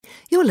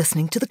You're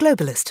listening to The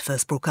Globalist,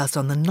 first broadcast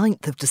on the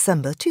 9th of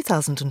December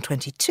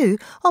 2022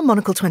 on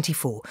Monocle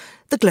 24.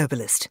 The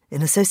Globalist,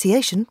 in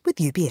association with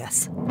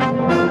UBS.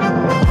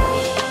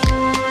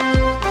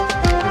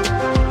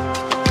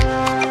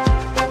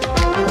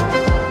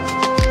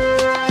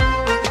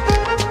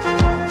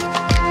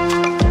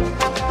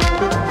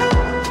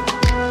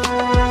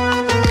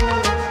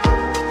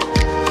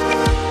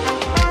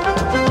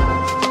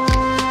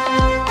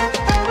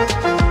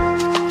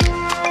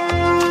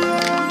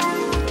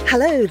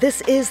 Hello,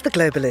 this is The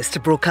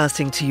Globalist,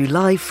 broadcasting to you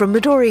live from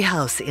Midori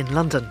House in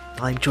London.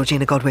 I'm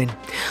Georgina Godwin.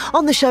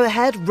 On the show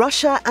ahead,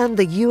 Russia and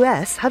the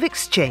US have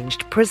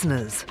exchanged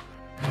prisoners.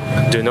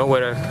 Do you know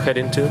where I'm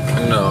heading to?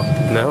 No.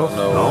 No?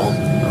 No.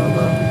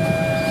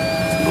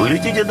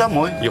 Улетите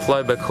домой. You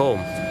fly back home?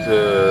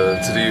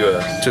 To the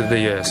US. To the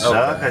US.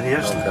 Да,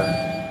 конечно.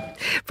 Okay.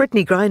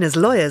 Brittany Griner's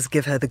lawyers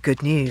give her the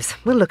good news.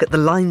 We'll look at the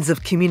lines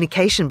of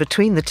communication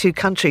between the two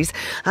countries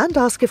and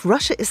ask if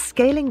Russia is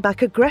scaling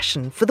back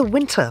aggression for the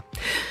winter.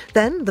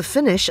 Then the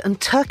Finnish and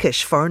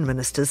Turkish foreign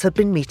ministers have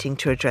been meeting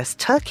to address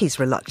Turkey's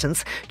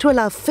reluctance to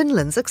allow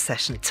Finland's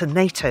accession to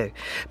NATO.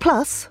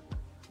 Plus,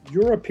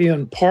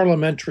 European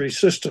parliamentary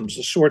systems,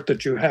 the sort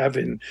that you have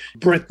in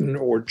Britain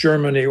or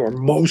Germany or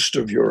most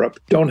of Europe,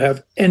 don't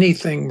have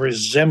anything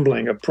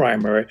resembling a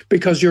primary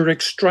because you're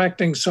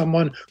extracting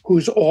someone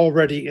who's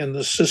already in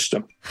the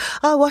system.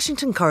 our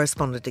Washington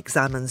correspondent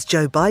examines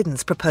Joe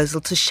Biden's proposal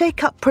to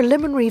shake up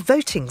preliminary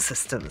voting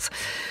systems.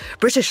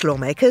 British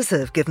lawmakers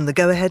have given the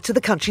go-ahead to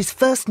the country's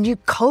first new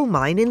coal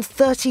mine in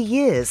 30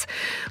 years.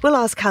 We'll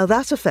ask how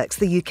that affects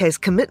the UK's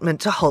commitment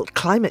to halt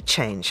climate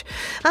change.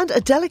 And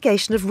a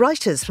delegation of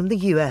writers from the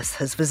US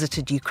has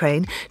visited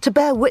Ukraine to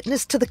bear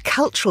witness to the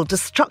cultural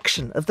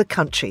destruction of the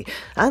country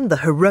and the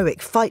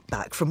heroic fight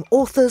back from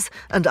authors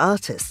and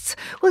artists.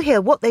 We'll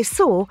hear what they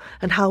saw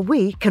and how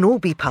we can all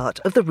be part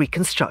of the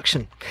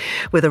reconstruction.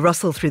 With a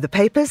rustle through the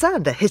papers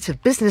and a hit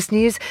of business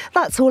news,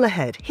 that's all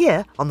ahead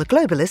here on The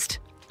Globalist,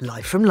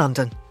 live from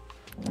London.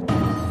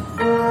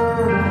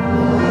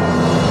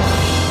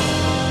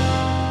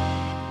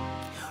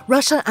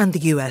 Russia and the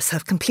US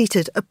have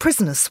completed a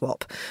prisoner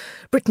swap.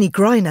 Brittany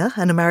Griner,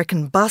 an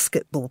American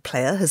basketball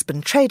player, has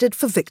been traded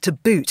for Victor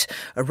Bout,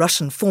 a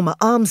Russian former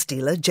arms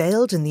dealer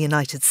jailed in the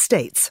United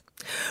States.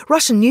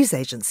 Russian news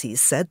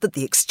agencies said that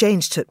the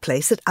exchange took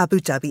place at Abu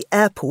Dhabi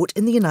Airport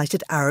in the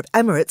United Arab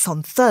Emirates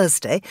on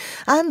Thursday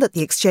and that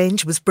the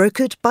exchange was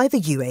brokered by the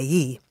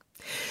UAE.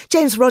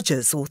 James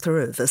Rogers,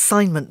 author of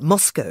Assignment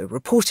Moscow,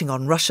 reporting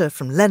on Russia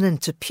from Lenin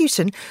to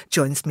Putin,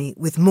 joins me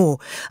with more.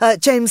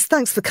 James,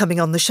 thanks for coming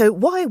on the show.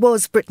 Why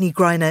was Brittany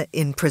Griner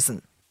in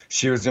prison?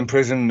 She was in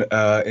prison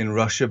in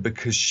Russia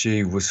because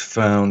she was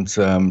found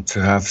to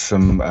have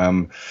some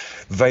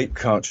vape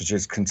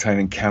cartridges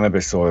containing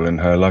cannabis oil in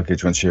her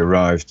luggage when she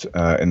arrived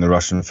in the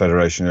Russian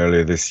Federation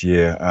earlier this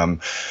year.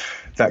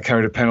 That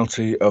carried a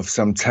penalty of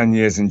some 10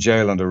 years in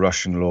jail under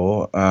Russian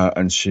law,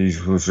 and she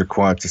was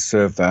required to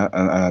serve that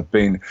and had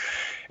been,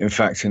 in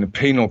fact, in a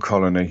penal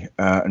colony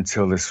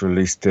until this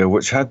release deal,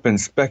 which had been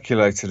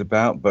speculated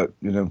about, but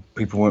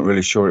people weren't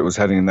really sure it was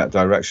heading in that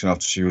direction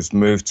after she was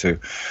moved to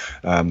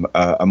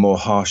a more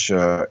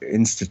harsher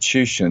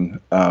institution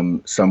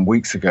some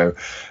weeks ago.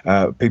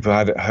 People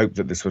had hoped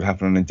that this would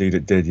happen, and indeed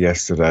it did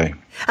yesterday.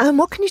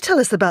 What can you tell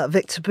us about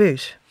Victor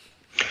Bout?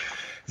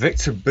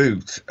 Victor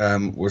Bout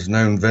was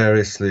known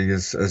variously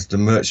as the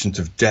Merchant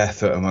of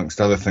Death,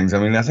 amongst other things. I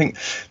mean, I think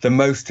the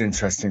most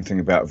interesting thing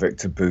about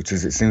Victor Bout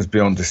is it seems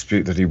beyond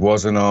dispute that he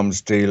was an arms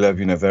dealer.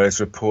 Various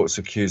reports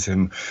accuse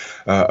him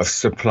of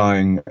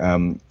supplying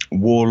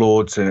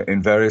warlords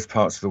in various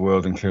parts of the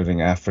world,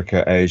 including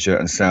Africa, Asia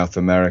and South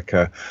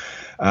America.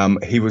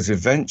 He was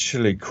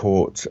eventually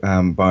caught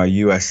by a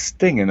US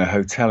sting in a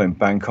hotel in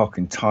Bangkok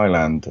in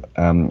Thailand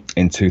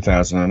in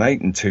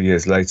 2008, and 2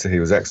 years later he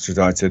was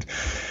extradited.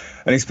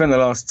 And he spent the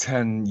last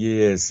 10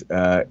 years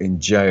in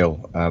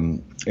jail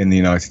in the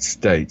United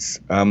States.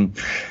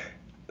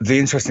 The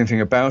interesting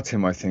thing about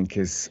him, I think,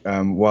 is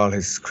while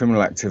his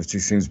criminal activity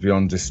seems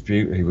beyond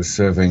dispute, he was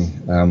serving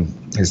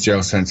his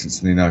jail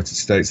sentence in the United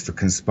States for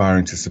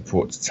conspiring to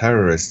support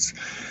terrorists.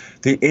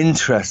 The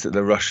interest that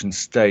the Russian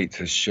state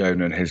has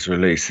shown in his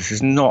release, this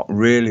is not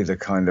really the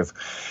kind of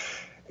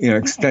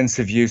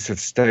extensive use of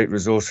state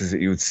resources that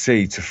you would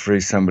see to free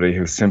somebody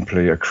who's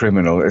simply a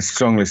criminal. It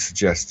strongly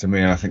suggests to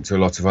me, and I think to a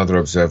lot of other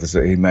observers,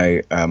 that he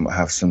may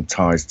have some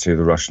ties to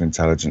the Russian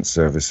intelligence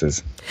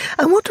services.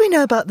 And what do we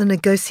know about the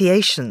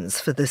negotiations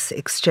for this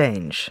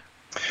exchange?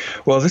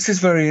 Well, this is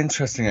very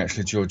interesting,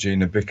 actually,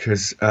 Georgina,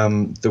 because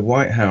the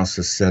White House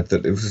has said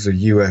that it was a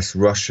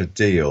US-Russia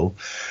deal,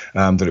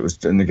 that it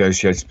was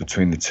negotiated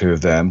between the two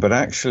of them. But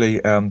actually,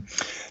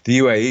 the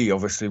UAE,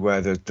 obviously,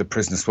 where the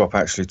prisoner swap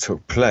actually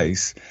took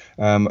place,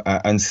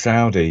 and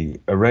Saudi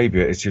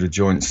Arabia issued a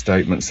joint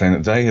statement saying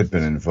that they had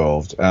been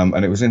involved.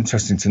 And it was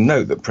interesting to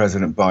note that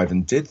President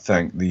Biden did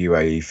thank the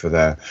UAE for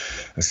their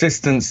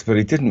assistance, but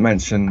he didn't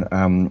mention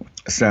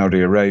Saudi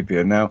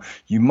Arabia. Now,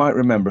 you might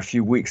remember a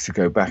few weeks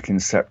ago, back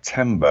in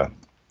September,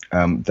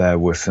 there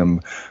were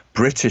some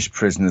British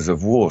prisoners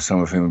of war,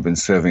 some of whom had been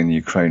serving in the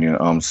Ukrainian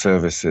armed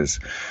services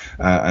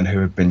and who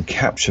had been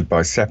captured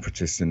by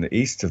separatists in the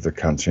east of the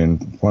country,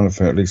 and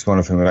at least one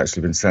of whom had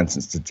actually been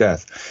sentenced to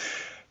death.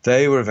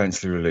 They were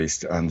eventually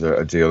released under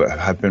a deal that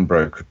had been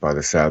brokered by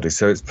the Saudis.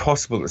 So it's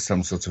possible there's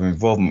some sort of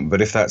involvement.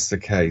 But if that's the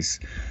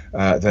case,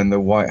 then the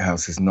White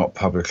House is not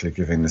publicly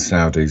giving the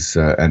Saudis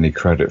any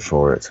credit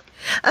for it.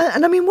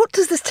 And I mean, what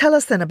does this tell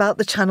us then about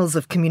the channels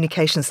of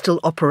communication still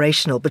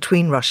operational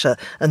between Russia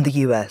and the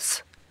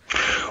US?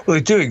 Well,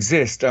 they do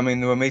exist. I mean,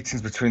 there were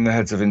meetings between the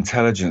heads of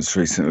intelligence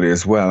recently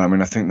as well. I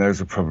mean, I think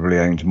those are probably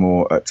aimed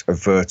more at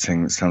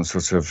averting some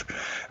sort of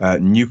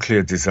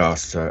nuclear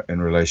disaster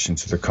in relation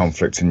to the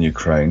conflict in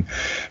Ukraine.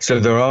 So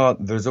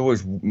there's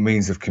always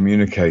means of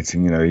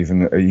communicating,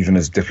 even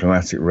as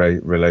diplomatic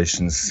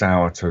relations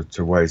sour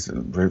to ways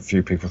that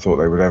few people thought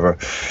they would ever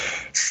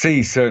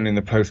see, certainly in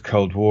the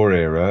post-Cold War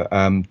era.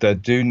 There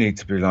do need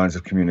to be lines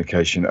of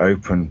communication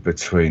open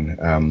between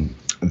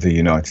the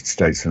United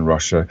States and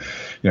Russia,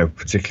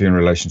 particularly in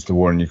relation to the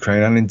war in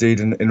Ukraine, and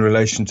indeed in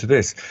relation to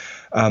this.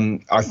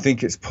 I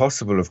think it's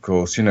possible, of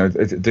course.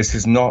 This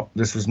was not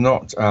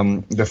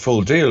the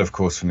full deal, of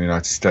course, from the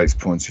United States'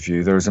 point of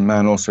view. There is a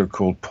man also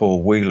called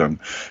Paul Whelan,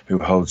 who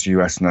holds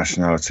U.S.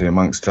 nationality,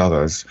 amongst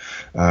others,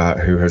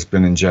 who has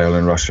been in jail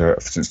in Russia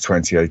since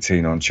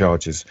 2018 on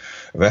charges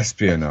of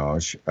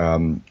espionage.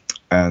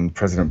 And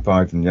President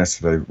Biden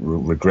yesterday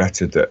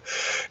regretted that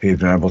he had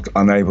been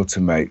unable to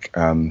make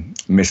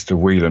Mr.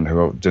 Whelan,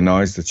 who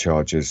denies the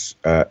charges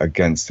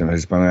against him,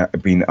 has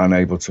been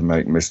unable to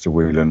make Mr.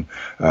 Whelan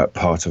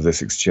part of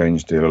this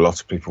exchange deal. A lot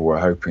of people were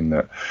hoping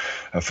that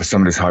for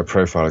somebody as high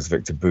profile as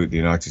Victor Bout, the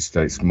United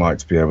States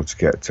might be able to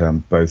get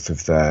both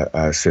of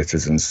their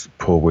citizens,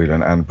 Paul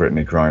Whelan and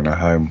Brittany Griner,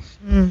 home.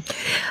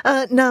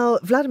 Now,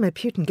 Vladimir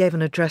Putin gave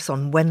an address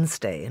on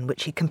Wednesday in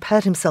which he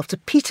compared himself to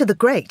Peter the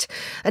Great,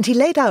 and he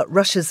laid out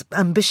Russia's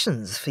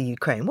ambitions for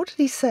Ukraine. What did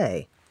he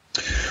say?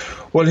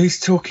 Well, he's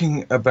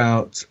talking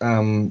about,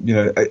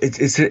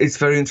 it's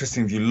very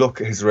interesting if you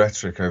look at his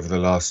rhetoric over the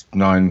last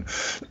nine,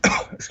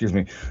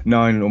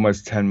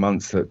 almost 10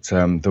 months that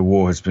the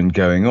war has been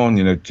going on,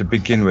 to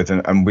begin with.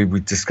 And we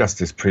discussed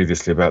this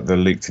previously about the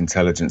leaked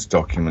intelligence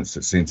documents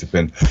that seem to have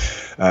been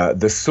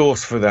the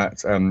source for that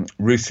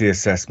RUSI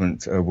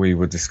assessment we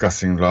were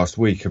discussing last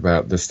week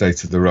about the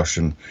state of the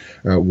Russian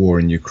war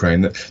in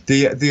Ukraine.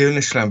 The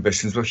initial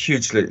ambitions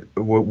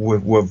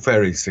were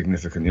very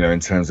significant, in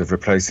terms of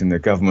replacing the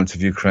government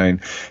of Ukraine,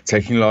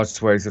 taking large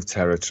swathes of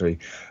territory.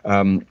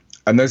 And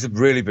those have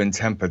really been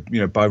tempered,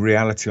 by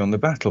reality on the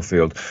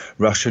battlefield.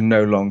 Russia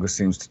no longer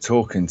seems to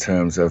talk in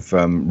terms of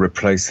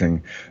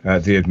replacing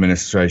the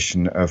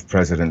administration of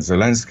President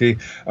Zelensky.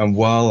 And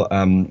while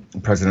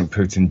President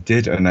Putin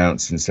did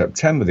announce in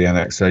September the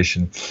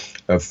annexation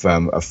of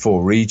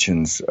 4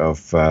 regions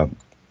of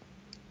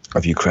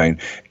Ukraine,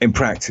 in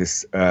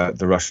practice,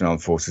 the Russian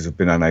armed forces have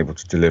been unable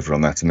to deliver on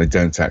that, and they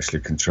don't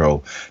actually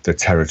control the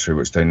territory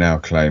which they now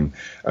claim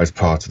as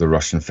part of the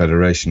Russian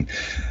Federation.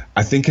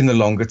 I think in the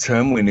longer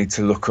term, we need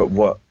to look at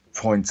what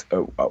point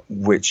at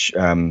which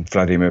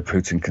Vladimir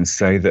Putin can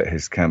say that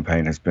his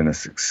campaign has been a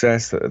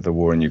success, that the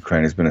war in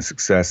Ukraine has been a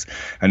success,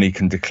 and he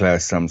can declare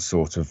some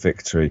sort of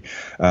victory.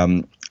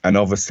 And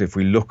obviously, if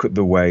we look at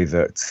the way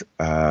that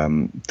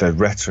the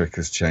rhetoric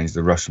has changed,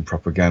 the Russian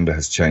propaganda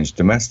has changed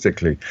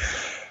domestically,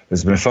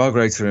 there's been a far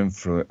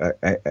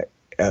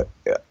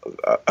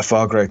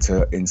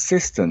greater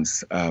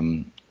insistence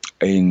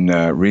in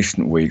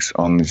recent weeks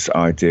on this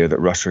idea that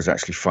Russia is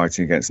actually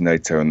fighting against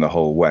NATO and the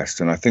whole West.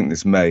 And I think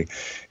this may,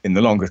 in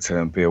the longer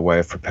term, be a way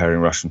of preparing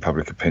Russian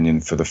public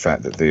opinion for the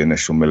fact that the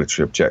initial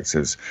military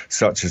objectives,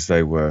 such as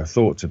they were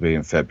thought to be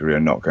in February,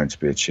 are not going to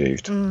be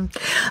achieved.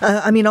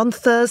 On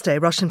Thursday,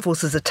 Russian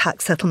forces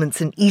attacked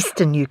settlements in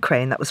eastern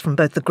Ukraine. That was from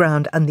both the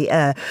ground and the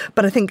air.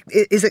 But I think,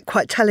 is it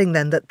quite telling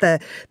then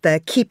that they're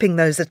keeping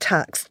those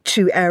attacks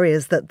to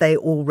areas that they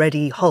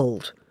already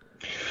hold?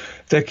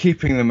 They're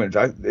keeping them.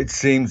 It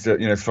seems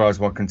that, as far as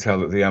one can tell,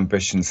 that the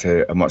ambitions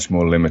here are much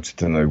more limited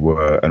than they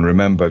were. And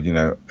remember,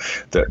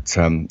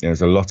 that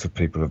as a lot of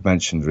people have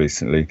mentioned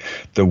recently,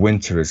 the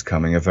winter is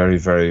coming, a very,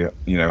 very,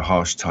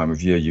 harsh time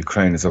of year.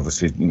 Ukraine is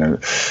obviously,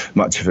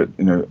 much of it,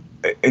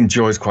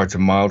 enjoys quite a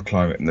mild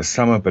climate in the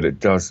summer, but it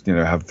does,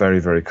 have very,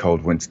 very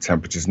cold winter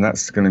temperatures, and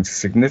that's going to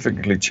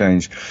significantly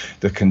change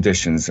the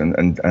conditions.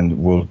 And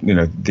will,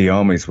 the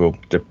armies will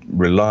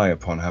rely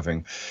upon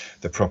having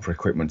the proper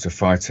equipment to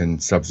fight in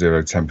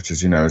sub-zero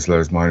temperatures, as low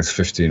as minus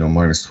 15 or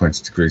minus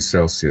 20 degrees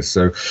Celsius.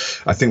 So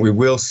I think we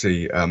will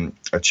see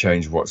a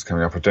change of what's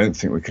coming up. I don't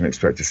think we can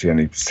expect to see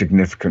any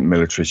significant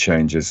military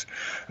changes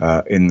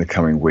in the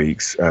coming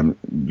weeks,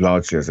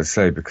 largely, as I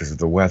say, because of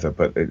the weather.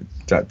 But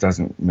that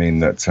doesn't mean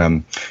that,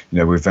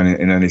 we've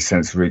in any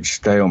sense reached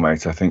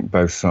stalemate. I think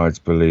both sides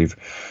believe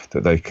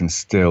that they can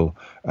still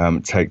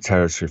take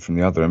territory from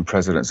the other. And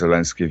President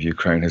Zelensky of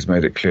Ukraine has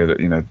made it clear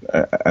that,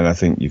 and I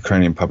think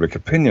Ukrainian public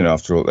opinion,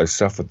 after all they've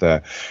suffered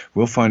there,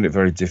 will find it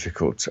very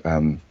difficult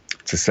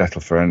to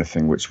settle for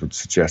anything which would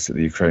suggest that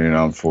the Ukrainian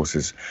armed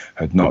forces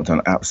had not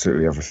done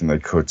absolutely everything they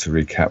could to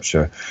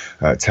recapture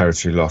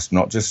territory lost,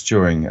 not just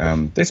during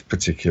this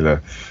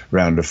particular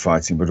round of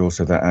fighting, but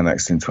also that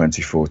annexed in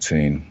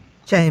 2014.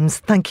 James,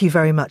 thank you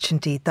very much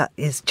indeed. That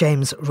is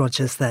James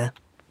Rogers there.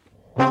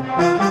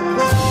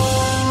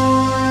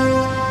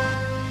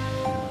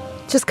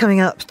 Just coming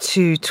up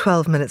to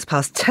 12 minutes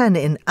past 10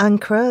 in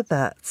Ankara,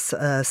 that's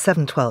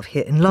 7:12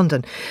 here in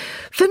London.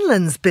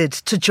 Finland's bid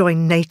to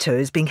join NATO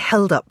is being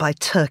held up by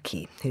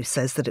Turkey, who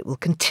says that it will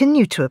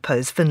continue to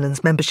oppose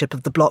Finland's membership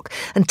of the bloc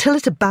until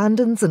it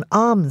abandons an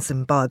arms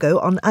embargo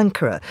on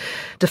Ankara.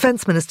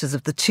 Defence ministers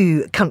of the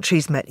two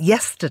countries met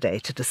yesterday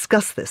to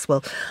discuss this.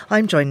 Well,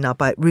 I'm joined now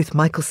by Ruth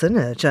Michelson,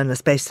 a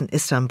journalist based in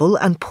Istanbul,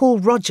 and Paul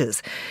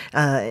Rogers,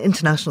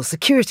 international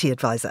security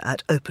advisor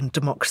at Open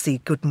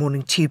Democracy. Good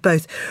morning to you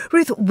both.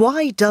 Ruth,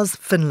 why does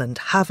Finland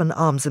have an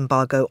arms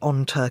embargo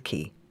on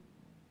Turkey?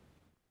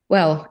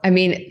 Well, I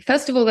mean,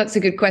 first of all, that's a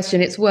good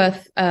question. It's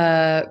worth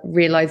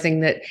realizing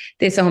that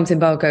this arms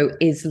embargo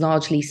is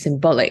largely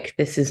symbolic.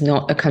 This is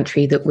not a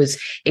country that was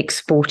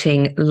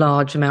exporting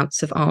large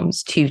amounts of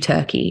arms to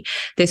Turkey.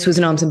 This was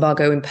an arms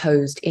embargo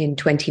imposed in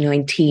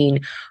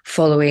 2019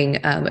 following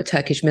a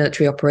Turkish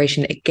military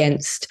operation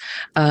against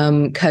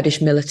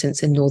Kurdish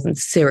militants in northern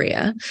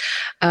Syria.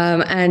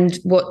 And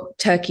what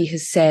Turkey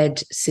has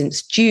said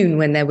since June,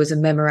 when there was a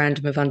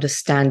memorandum of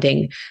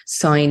understanding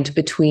signed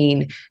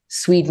between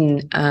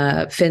Sweden,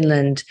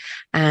 Finland,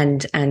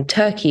 and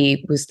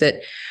Turkey, was that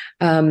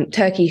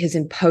Turkey has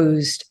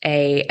imposed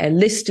a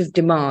list of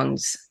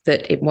demands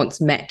that it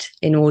wants met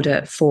in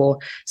order for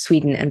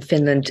Sweden and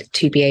Finland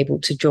to be able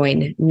to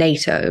join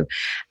NATO.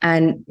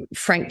 And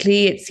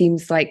frankly, it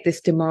seems like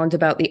this demand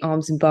about the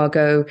arms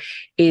embargo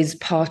is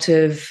part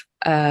of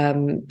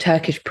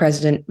Turkish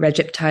President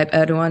Recep Tayyip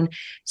Erdogan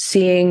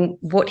seeing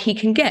what he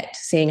can get,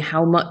 seeing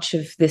how much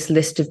of this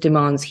list of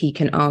demands he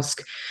can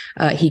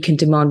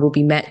demand will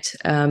be met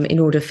in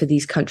order for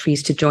these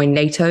countries to join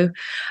NATO,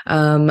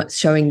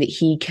 showing that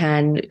he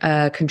can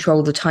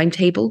control the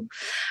timetable.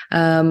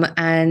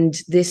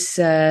 And this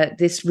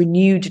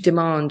renewed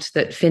demand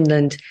that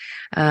Finland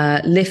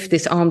lift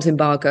this arms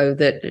embargo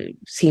that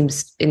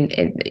seems,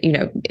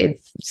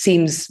 it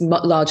seems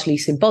largely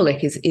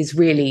symbolic, is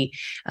really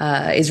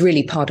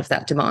part of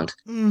that demand.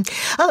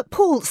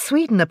 Paul,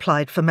 Sweden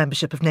applied for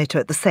membership of NATO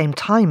at the same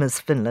time as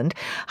Finland.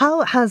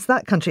 How has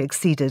that country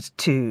acceded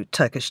to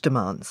Turkish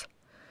demands?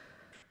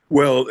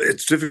 Well,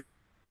 it's difficult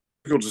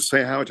to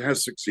say how it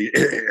has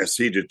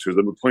acceded to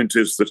them. The point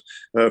is that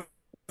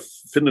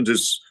Finland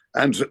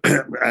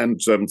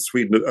and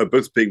Sweden are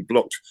both being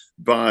blocked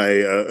by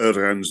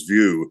Erdogan's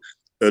view,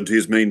 and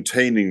he's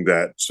maintaining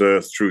that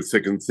through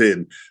thick and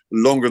thin,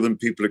 longer than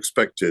people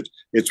expected.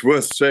 It's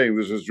worth saying,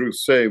 as Ruth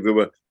saying,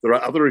 there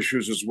are other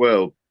issues as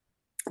well.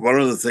 One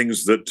of the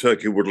things that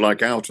Turkey would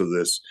like out of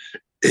this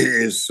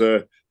is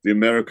the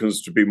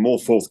Americans to be more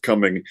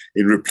forthcoming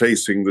in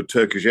replacing the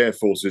Turkish Air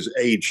Force's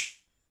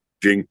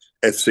aging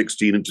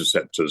F-16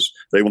 interceptors.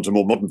 They want a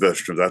more modern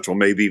version of that, or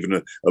maybe even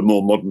a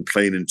more modern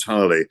plane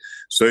entirely.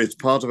 So it's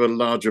part of a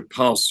larger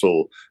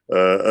parcel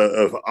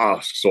of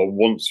asks or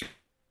wants,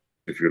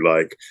 if you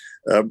like.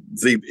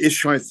 The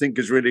issue, I think,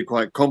 is really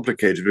quite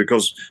complicated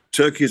because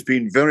Turkey has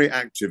been very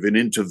active in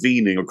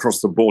intervening across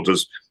the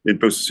borders in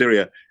both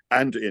Syria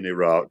and in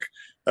Iraq.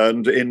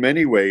 And in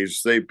many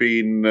ways, they've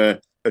been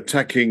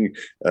attacking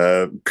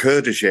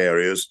Kurdish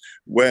areas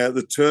where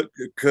the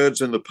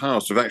Kurds in the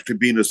past have actually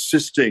been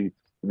assisting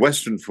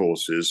Western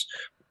forces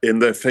in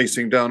their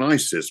facing down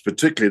ISIS,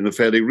 particularly in the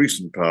fairly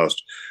recent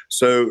past.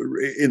 So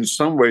in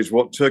some ways,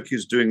 what Turkey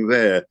is doing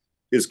there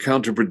is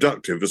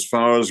counterproductive as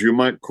far as you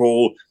might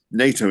call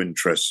NATO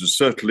interests, and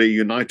certainly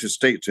United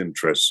States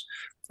interests.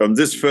 And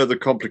this further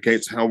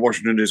complicates how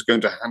Washington is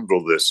going to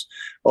handle this.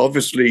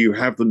 Obviously, you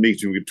have the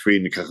meeting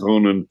between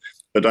Cajon and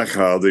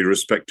Akar, the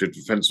respected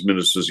defense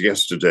ministers,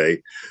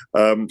 yesterday.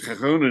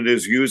 Cajon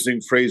is using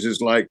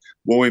phrases like,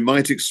 well, we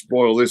might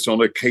explore this on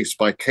a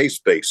case-by-case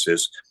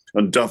basis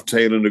and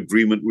dovetail an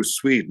agreement with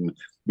Sweden,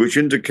 which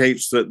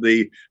indicates that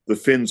the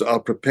Finns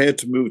are prepared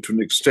to move to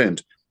an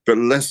extent, but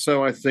less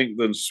so, I think,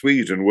 than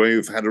Sweden, where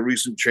you've had a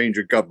recent change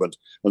of government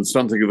and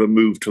something of a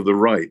move to the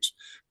right.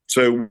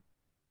 So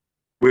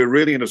we're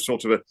really in a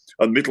sort of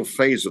a middle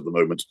phase at the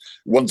moment.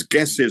 One's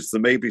guess is there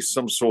may be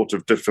some sort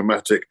of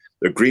diplomatic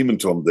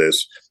agreement on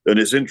this. And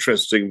it's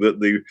interesting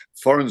that the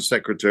foreign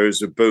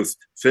secretaries of both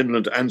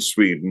Finland and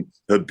Sweden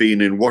have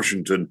been in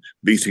Washington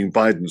meeting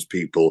Biden's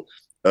people.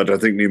 And I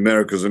think the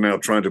Americans are now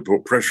trying to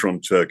put pressure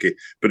on Turkey.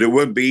 But it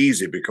won't be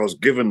easy because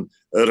given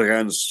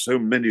Erdogan's so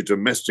many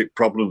domestic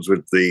problems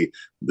with the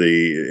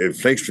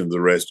inflation and the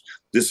rest,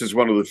 this is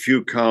one of the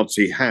few cards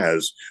he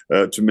has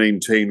to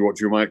maintain what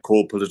you might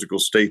call political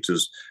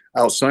status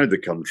outside the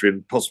country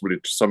and possibly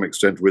to some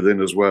extent within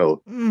as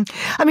well.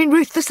 I mean,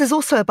 Ruth, this is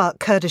also about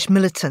Kurdish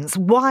militants.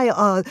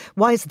 Why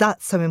is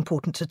that so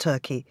important to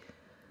Turkey?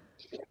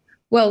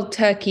 Well,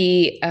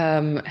 Turkey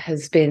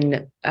has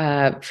been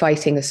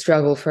fighting a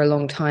struggle for a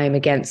long time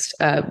against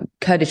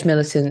Kurdish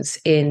militants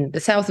in the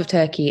south of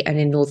Turkey and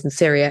in northern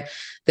Syria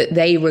that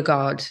they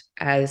regard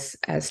as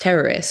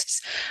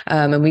terrorists.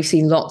 And we've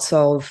seen lots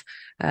of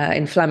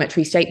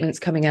inflammatory statements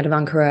coming out of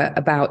Ankara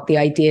about the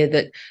idea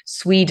that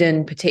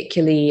Sweden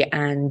particularly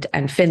and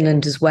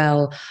Finland as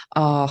well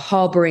are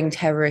harboring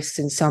terrorists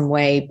in some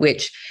way,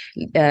 which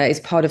is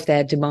part of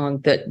their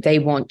demand that they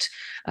want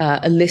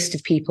a list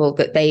of people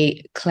that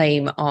they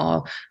claim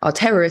are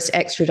terrorists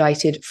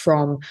extradited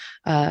from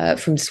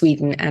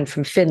Sweden and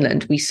from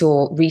Finland. We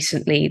saw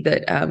recently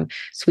that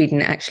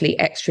Sweden actually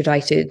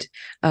extradited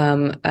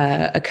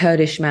a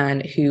Kurdish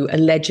man who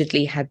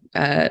allegedly had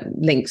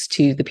links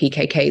to the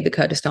PKK, the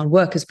Kurdistan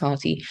Workers'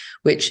 Party,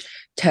 which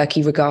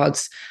Turkey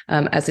regards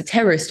as a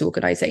terrorist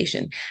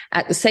organization.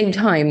 At the same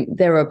time,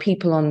 there are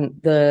people on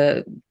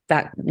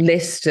that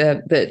list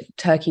that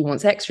Turkey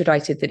wants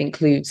extradited that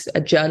includes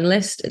a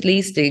journalist, at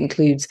least. It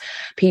includes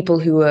people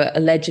who are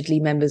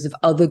allegedly members of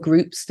other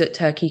groups that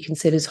Turkey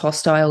considers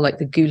hostile, like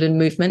the Gulen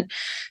movement.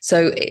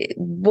 So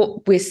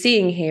what we're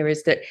seeing here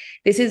is that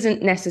this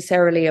isn't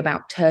necessarily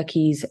about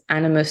Turkey's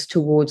animus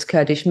towards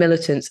Kurdish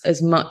militants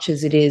as much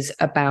as it is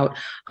about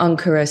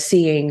Ankara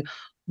seeing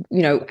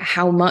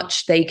how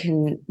much they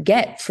can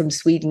get from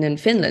Sweden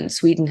and Finland.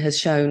 Sweden has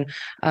shown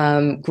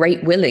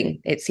great willing,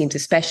 it seems,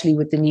 especially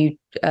with the new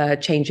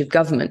change of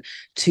government,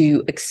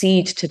 to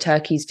accede to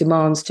Turkey's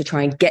demands to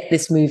try and get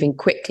this moving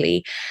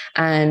quickly.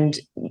 And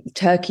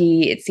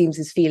Turkey, it seems,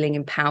 is feeling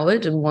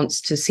empowered and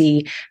wants to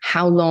see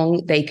how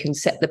long they can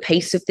set the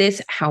pace of this,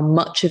 how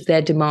much of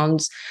their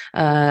demands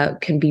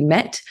can be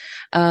met,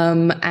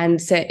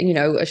 and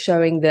are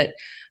showing that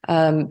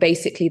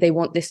basically they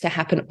want this to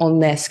happen on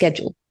their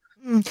schedule.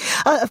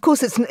 Of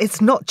course,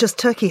 it's not just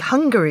Turkey.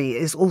 Hungary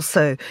is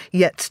also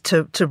yet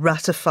to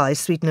ratify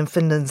Sweden and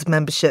Finland's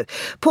membership.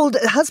 Paul,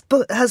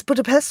 has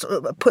Budapest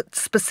put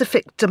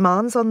specific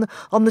demands on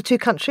the two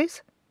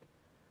countries?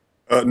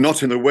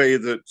 Not in the way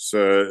that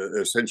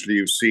essentially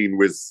you've seen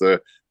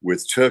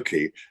with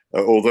Turkey,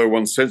 although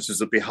one senses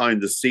that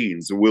behind the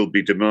scenes there will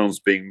be demands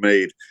being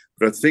made.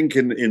 But I think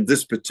in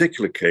this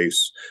particular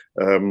case,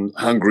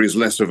 Hungary is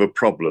less of a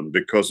problem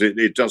because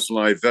it does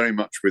lie very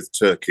much with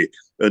Turkey.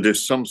 And if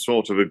some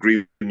sort of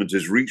agreement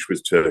is reached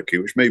with Turkey,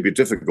 which may be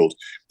difficult,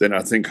 then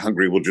I think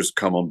Hungary will just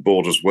come on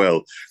board as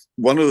well.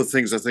 One of the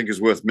things I think is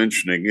worth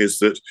mentioning is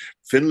that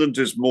Finland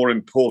is more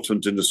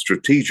important in a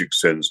strategic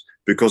sense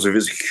because of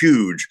its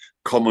huge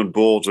common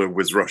border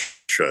with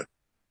Russia.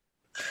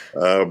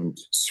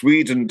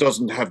 Sweden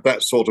doesn't have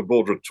that sort of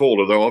border at all,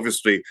 although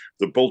obviously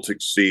the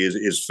Baltic Sea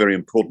is very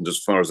important as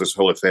far as this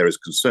whole affair is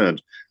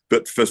concerned.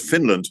 But for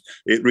Finland,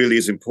 it really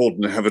is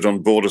important to have it on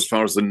board as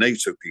far as the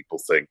NATO people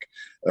think.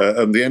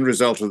 And the end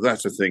result of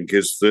that, I think,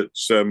 is that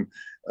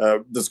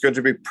there's going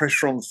to be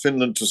pressure on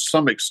Finland to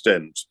some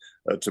extent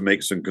to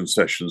make some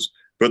concessions.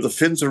 But the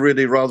Finns are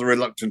really rather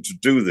reluctant to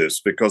do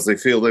this because they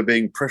feel they're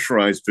being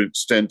pressurized to an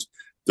extent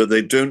that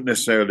they don't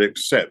necessarily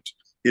accept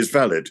is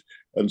valid.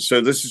 And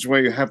so this is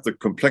where you have the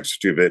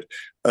complexity of it.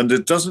 And there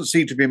doesn't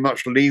seem to be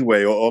much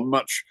leeway or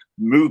much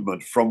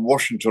movement from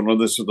Washington on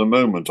this at the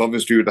moment.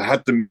 Obviously, you'd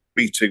had the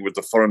meeting with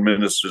the foreign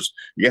ministers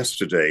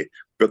yesterday,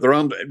 but there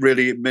aren't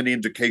really many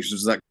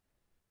indications that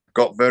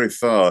got very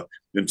far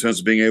in terms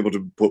of being able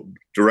to put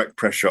direct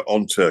pressure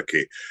on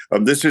Turkey.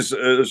 And this is,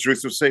 as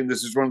Ruth was saying,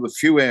 this is one of the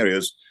few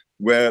areas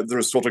where there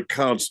are sort of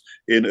cards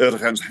in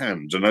Erdogan's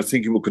hand, and I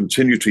think he will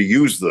continue to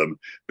use them.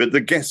 But the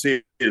guess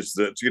is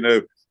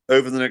that,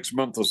 over the next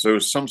month or so,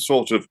 some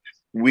sort of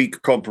weak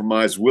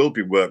compromise will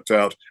be worked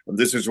out. And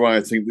this is why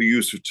I think the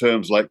use of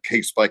terms like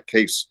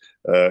case-by-case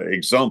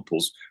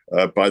examples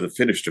by the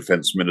Finnish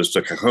Defence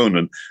Minister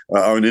Kähkönen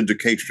are an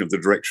indication of the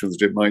direction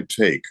that it might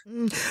take.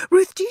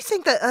 Ruth, do you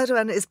think that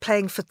Erdogan is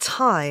playing for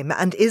time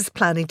and is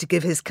planning to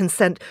give his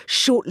consent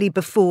shortly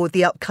before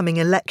the upcoming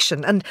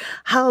election? And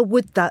how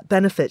would that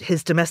benefit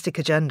his domestic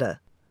agenda?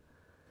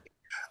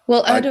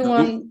 Well,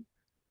 Erdogan...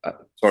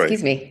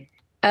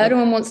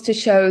 Erdogan wants to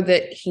show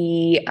that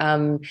he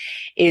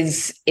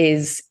is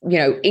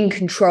in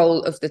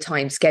control of the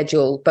time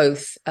schedule,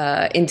 both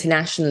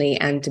internationally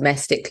and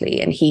domestically,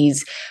 and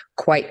he's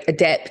quite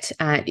adept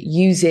at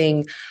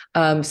using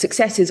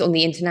successes on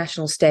the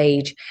international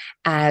stage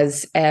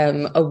as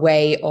a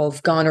way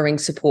of garnering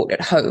support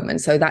at home,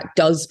 and so that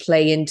does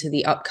play into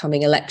the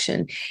upcoming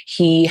election.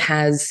 He's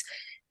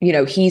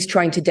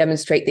trying to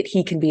demonstrate that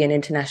he can be an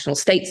international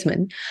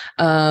statesman,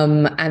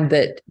 and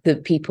that the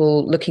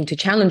people looking to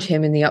challenge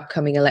him in the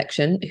upcoming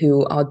election,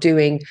 who are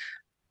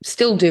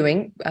still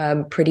doing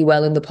pretty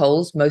well in the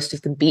polls, most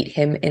of them beat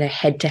him in a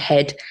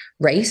head-to-head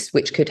race,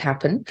 which could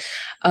happen.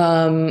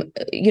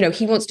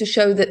 He wants to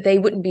show that they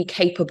wouldn't be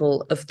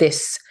capable of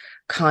this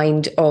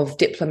kind of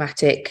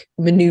diplomatic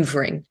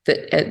maneuvering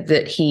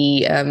that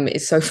he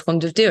is so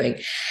fond of doing.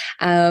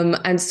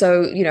 And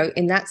so,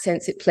 in that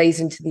sense, it plays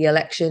into the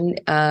election.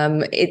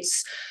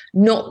 It's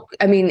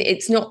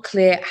it's not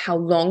clear how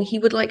long he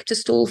would like to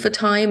stall for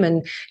time.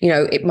 And,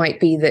 it might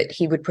be that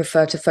he would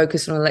prefer to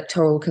focus on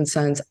electoral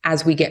concerns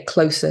as we get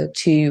closer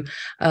to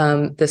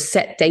the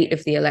set date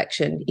of the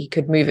election. He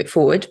could move it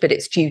forward, but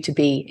it's due to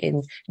be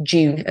in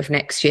June of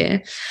next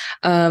year.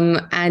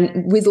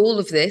 And with all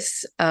of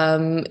this,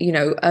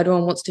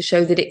 Erdogan wants to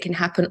show that it can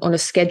happen on a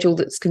schedule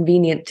that's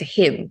convenient to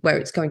him, where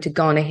it's going to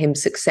garner him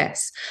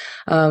success.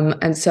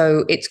 And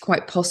so it's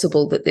quite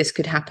possible that this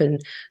could happen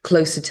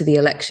closer to the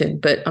election.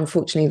 But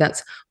unfortunately,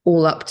 that's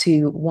all up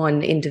to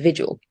one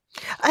individual.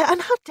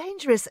 And how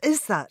dangerous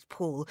is that,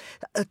 Paul,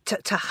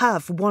 to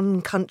have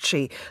one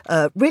country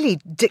really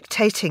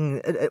dictating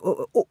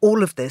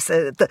all of this,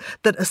 that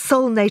a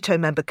sole NATO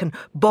member can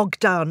bog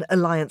down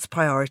alliance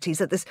priorities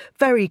at this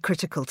very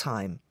critical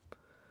time?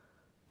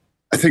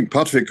 I think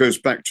part of it goes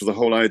back to the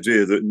whole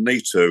idea that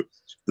NATO,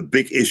 the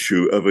big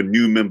issue of a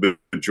new member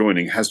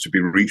joining, has to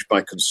be reached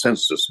by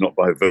consensus, not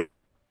by vote.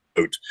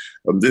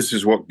 This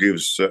is what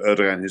gives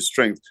Erdogan his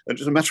strength. And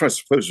it's a matter, I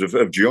suppose,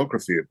 of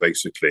geography,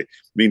 basically. I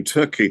mean,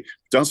 Turkey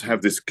does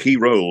have this key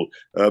role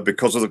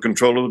because of the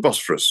control of the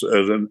Bosphorus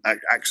and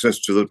access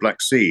to the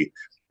Black Sea.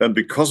 And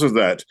because of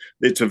that,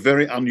 it's a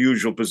very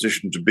unusual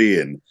position to be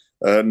in.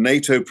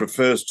 NATO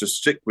prefers to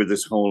stick with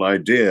this whole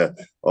idea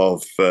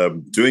of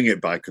doing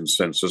it by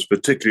consensus,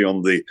 particularly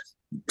on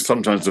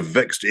sometimes the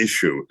vexed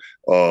issue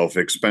of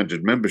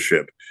expanded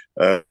membership.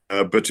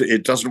 But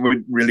it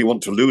doesn't really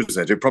want to lose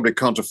that. It probably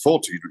can't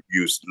afford to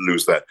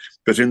lose that.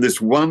 But in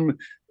this one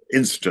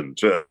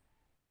instant,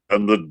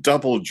 and the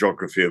double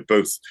geography of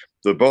both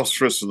the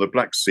Bosphorus and the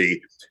Black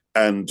Sea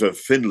and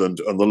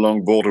Finland and the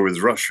long border with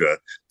Russia,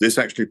 this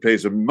actually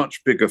plays a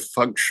much bigger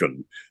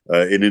function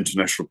in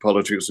international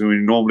politics than we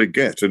normally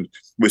get. And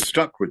we're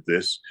stuck with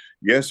this.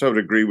 Yes, I would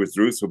agree with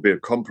Ruth, there'll be a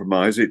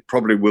compromise. It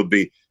probably will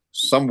be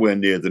somewhere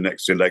near the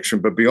next election.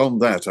 But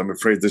beyond that, I'm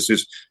afraid this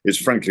is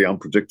frankly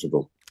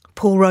unpredictable.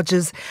 Paul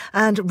Rogers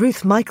and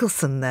Ruth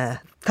Michelson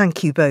there.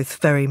 Thank you both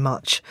very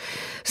much.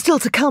 Still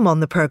to come on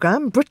the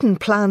programme, Britain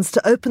plans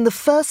to open the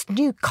first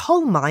new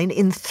coal mine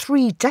in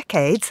 3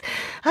 decades,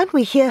 and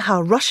we hear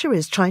how Russia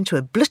is trying to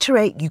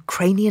obliterate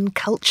Ukrainian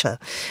culture.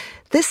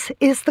 This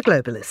is The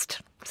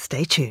Globalist.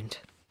 Stay tuned.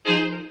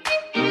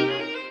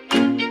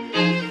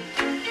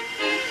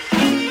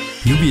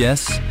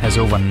 UBS has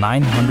over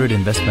 900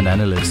 investment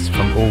analysts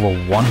from over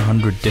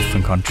 100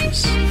 different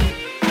countries.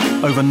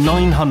 Over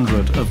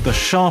 900 of the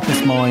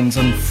sharpest minds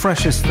and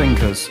freshest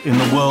thinkers in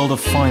the world of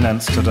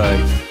finance today.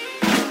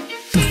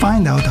 To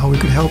find out how we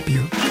could help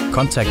you,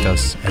 contact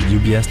us at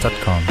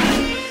ubs.com.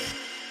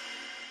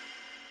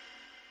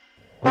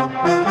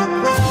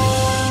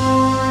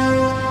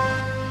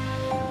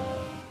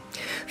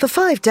 For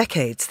 5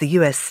 decades, the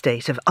US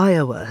state of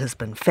Iowa has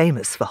been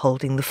famous for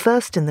holding the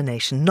first in the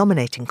nation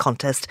nominating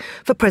contest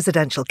for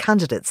presidential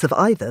candidates of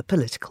either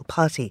political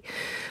party.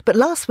 But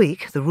last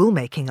week, the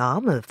rulemaking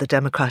arm of the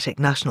Democratic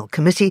National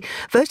Committee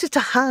voted to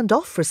hand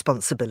off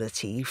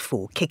responsibility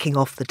for kicking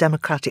off the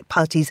Democratic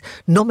Party's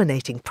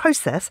nominating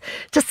process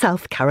to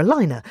South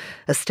Carolina,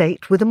 a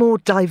state with a more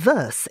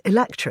diverse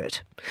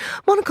electorate.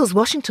 Monocle's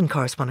Washington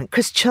correspondent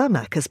Chris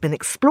Chermak has been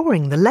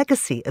exploring the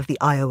legacy of the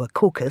Iowa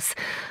caucus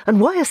and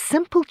why a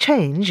simple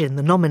change in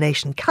the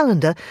nomination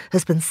calendar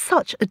has been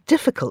such a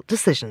difficult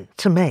decision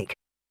to make.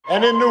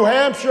 And in New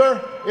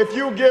Hampshire, if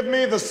you give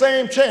me the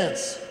same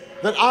chance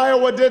that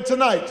Iowa did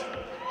tonight,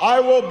 I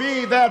will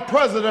be that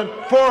president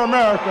for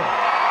America.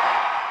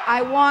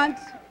 I want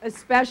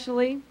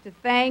especially to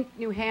thank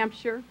New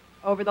Hampshire.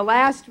 Over the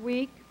last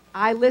week,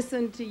 I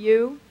listened to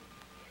you,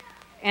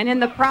 and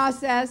in the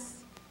process,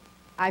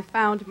 I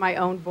found my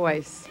own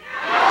voice.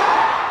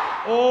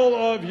 All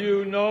of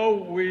you know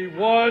we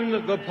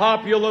won the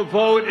popular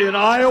vote in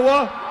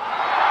Iowa.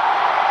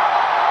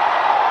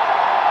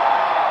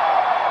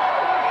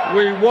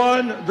 We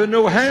won the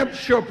New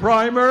Hampshire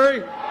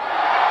primary.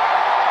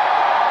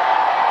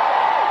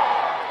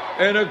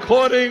 And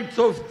according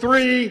to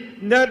 3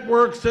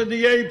 networks in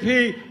the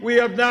AP, we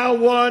have now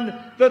won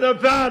the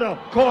Nevada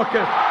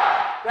caucus.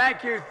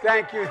 Thank you,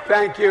 thank you,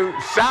 thank you,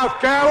 South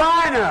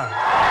Carolina.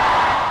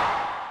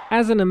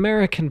 As an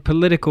American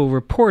political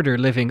reporter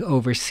living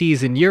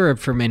overseas in Europe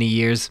for many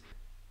years,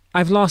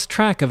 I've lost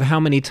track of how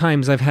many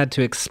times I've had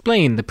to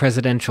explain the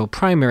presidential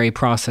primary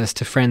process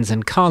to friends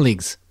and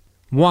colleagues.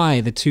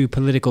 Why the 2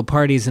 political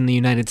parties in the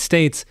United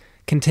States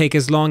can take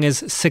as long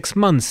as 6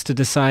 months to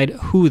decide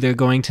who they're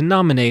going to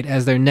nominate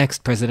as their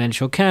next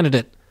presidential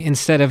candidate,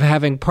 instead of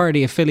having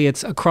party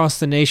affiliates across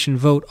the nation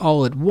vote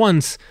all at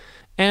once.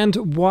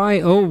 And why,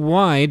 oh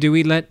why, do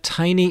we let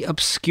tiny,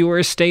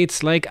 obscure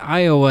states like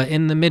Iowa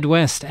in the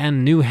Midwest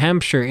and New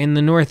Hampshire in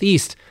the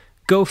Northeast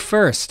go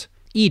first,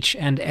 each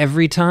and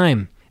every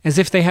time, as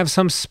if they have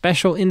some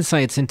special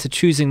insights into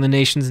choosing the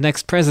nation's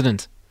next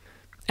president?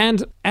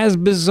 And as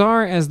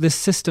bizarre as this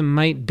system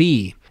might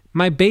be,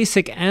 my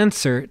basic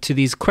answer to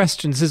these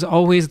questions is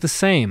always the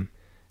same.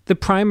 The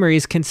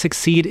primaries can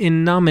succeed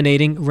in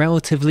nominating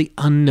relatively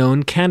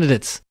unknown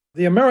candidates.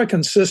 The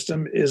American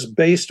system is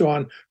based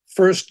on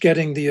first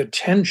getting the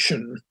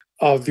attention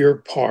of your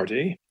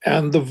party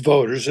and the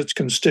voters, its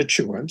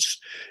constituents,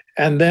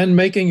 and then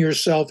making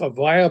yourself a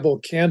viable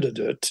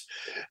candidate,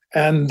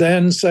 and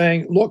then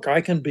saying, look,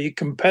 I can be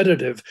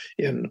competitive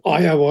in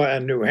Iowa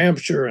and New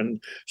Hampshire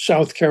and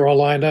South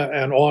Carolina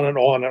and on and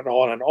on and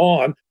on and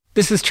on.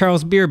 This is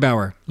Charles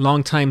Bierbauer,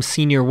 longtime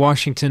senior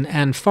Washington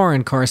and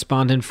foreign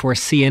correspondent for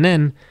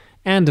CNN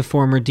and a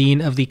former dean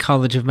of the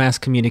College of Mass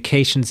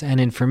Communications and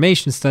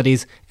Information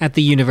Studies at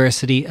the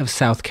University of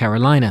South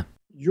Carolina.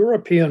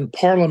 European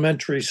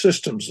parliamentary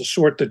systems, the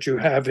sort that you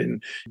have in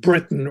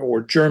Britain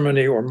or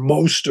Germany or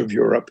most of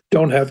Europe,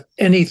 don't have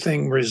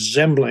anything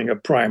resembling a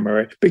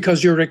primary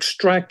because you're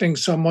extracting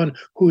someone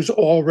who's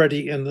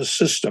already in the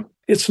system.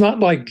 It's not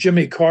like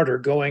Jimmy Carter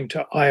going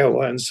to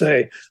Iowa and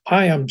say,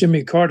 hi, I'm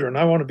Jimmy Carter and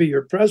I want to be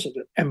your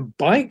president. And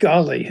by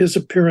golly, his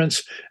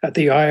appearance at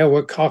the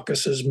Iowa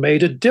caucuses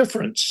made a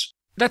difference.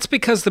 That's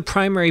because the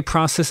primary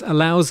process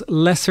allows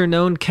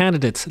lesser-known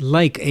candidates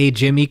like a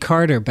Jimmy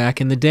Carter back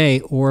in the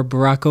day or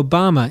Barack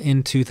Obama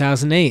in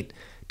 2008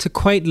 to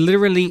quite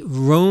literally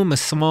roam a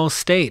small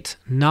state,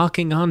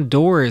 knocking on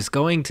doors,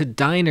 going to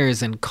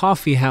diners and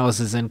coffee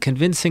houses and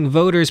convincing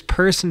voters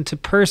person to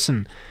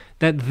person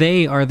that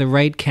they are the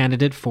right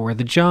candidate for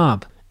the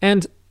job.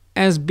 And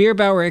as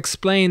Bierbauer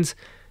explains,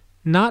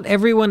 not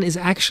everyone is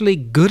actually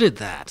good at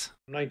that.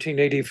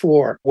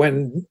 1984,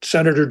 when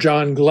Senator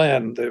John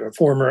Glenn, the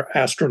former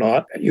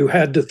astronaut, you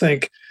had to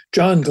think,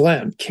 John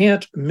Glenn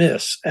can't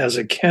miss as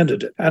a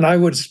candidate. And I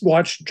would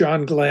watch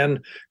John Glenn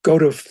go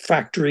to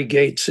factory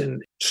gates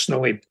in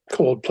snowy,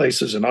 cold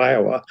places in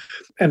Iowa,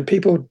 and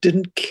people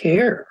didn't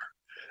care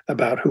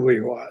about who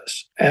he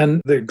was.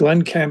 And the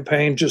Glenn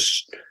campaign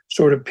just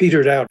sort of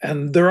petered out.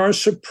 And there are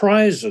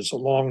surprises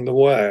along the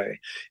way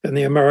in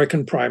the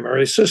American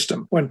primary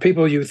system when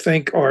people you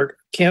think are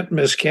can't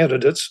miss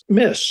candidates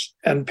miss,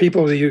 and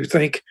people you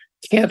think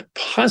can't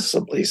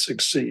possibly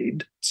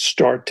succeed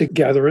start to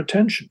gather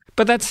attention.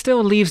 But that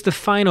still leaves the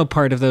final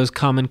part of those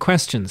common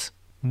questions.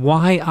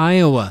 Why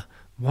Iowa?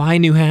 Why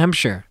New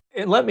Hampshire?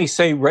 And let me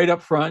say right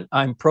up front,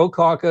 I'm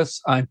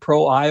pro-caucus, I'm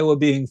pro-Iowa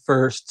being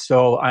first,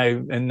 so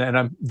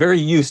I'm very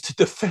used to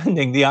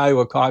defending the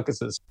Iowa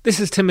caucuses.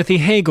 This is Timothy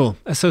Hagel,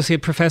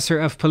 Associate Professor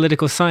of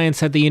Political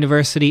Science at the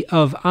University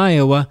of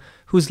Iowa,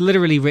 who's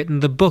literally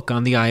written the book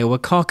on the Iowa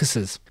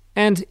caucuses.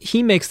 And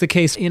he makes the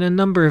case in a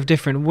number of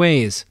different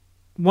ways.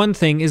 One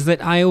thing is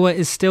that Iowa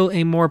is still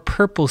a more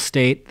purple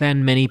state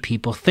than many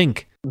people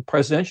think. The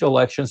presidential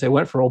elections, they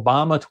went for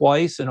Obama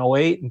twice in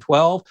 2008 and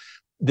 2012.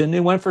 Then they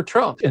went for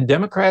Trump. And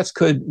Democrats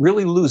could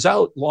really lose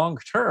out long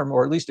term,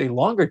 or at least a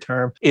longer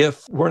term,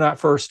 if we're not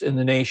first in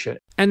the nation.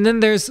 And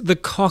then there's the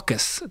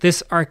caucus,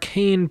 this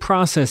arcane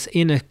process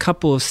in a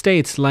couple of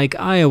states like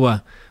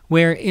Iowa,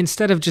 where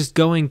instead of just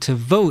going to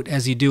vote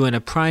as you do in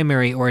a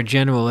primary or a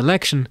general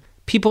election,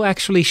 people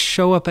actually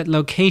show up at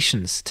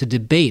locations to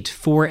debate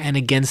for and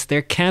against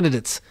their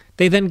candidates.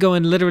 They then go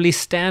and literally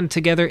stand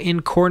together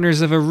in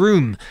corners of a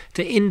room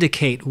to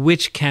indicate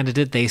which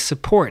candidate they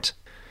support.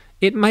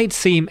 It might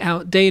seem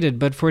outdated,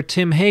 but for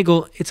Tim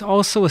Hagel, it's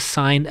also a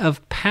sign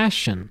of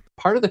passion.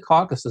 Part of the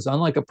caucuses,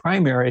 unlike a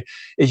primary,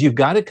 is you've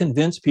got to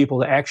convince people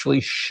to actually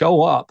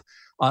show up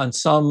on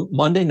some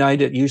Monday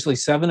night at usually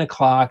 7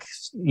 o'clock,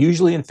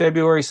 usually in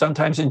February,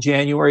 sometimes in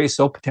January,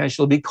 so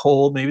potentially be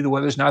cold. Maybe the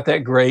weather's not that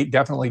great,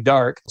 definitely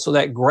dark. So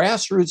that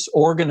grassroots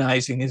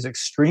organizing is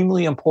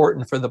extremely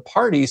important for the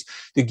parties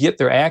to get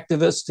their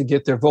activists, to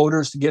get their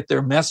voters, to get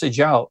their message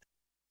out.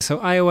 So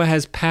Iowa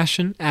has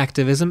passion,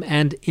 activism,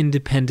 and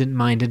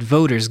independent-minded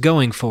voters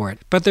going for it.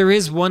 But there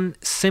is one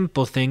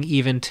simple thing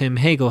even Tim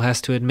Hagel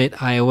has to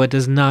admit Iowa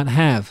does not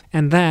have,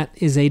 and that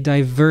is a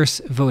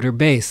diverse voter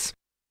base.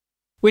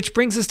 Which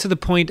brings us to the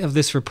point of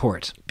this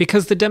report.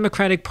 Because the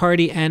Democratic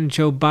Party and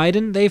Joe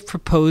Biden, they've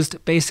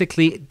proposed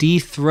basically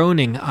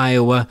dethroning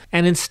Iowa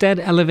and instead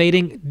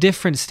elevating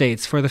different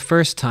states for the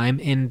first time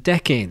in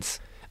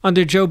decades.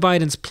 Under Joe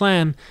Biden's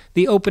plan,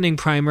 the opening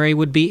primary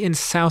would be in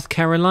South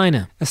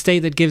Carolina, a state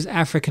that gives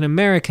African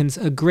Americans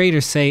a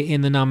greater say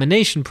in the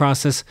nomination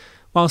process,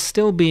 while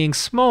still being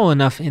small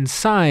enough in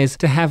size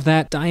to have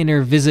that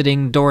diner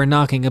visiting,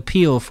 door-knocking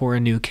appeal for a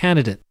new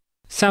candidate.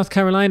 South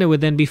Carolina would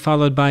then be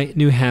followed by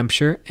New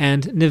Hampshire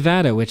and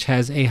Nevada, which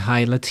has a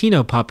high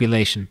Latino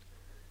population.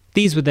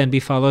 These would then be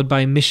followed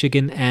by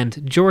Michigan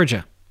and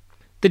Georgia.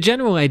 The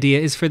general idea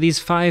is for these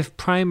 5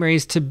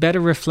 primaries to better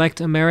reflect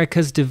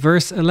America's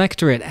diverse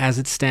electorate as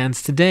it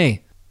stands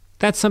today.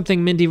 That's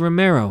something Mindy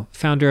Romero,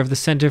 founder of the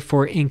Center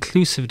for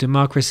Inclusive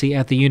Democracy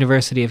at the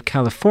University of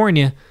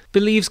California,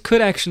 believes could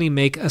actually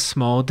make a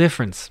small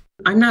difference.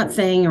 I'm not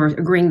saying or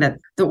agreeing that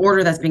the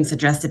order that's being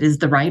suggested is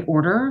the right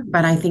order,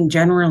 but I think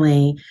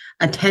generally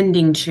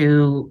attending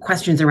to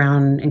questions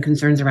around and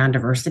concerns around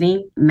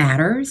diversity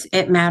matters.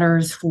 It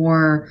matters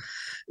for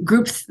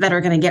groups that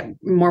are going to get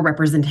more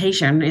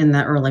representation in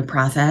the early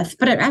process,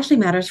 but it actually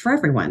matters for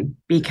everyone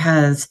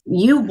because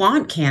you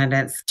want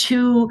candidates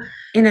to,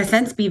 in a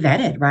sense, be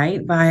vetted,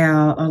 right, by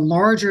a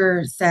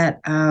larger set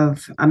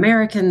of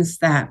Americans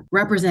that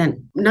represent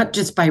not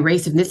just by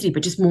race, ethnicity,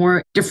 but just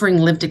more differing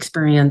lived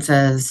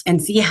experiences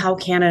and see how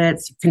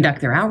candidates conduct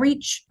their their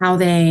outreach, how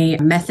they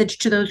message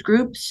to those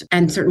groups,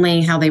 and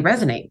certainly how they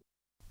resonate.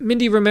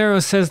 Mindy Romero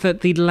says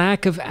that the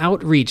lack of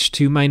outreach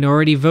to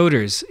minority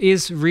voters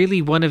is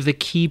really one of the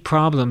key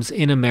problems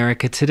in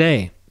America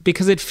today,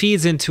 because it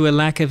feeds into a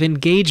lack of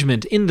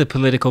engagement in the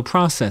political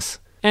process.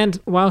 And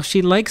while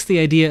she likes the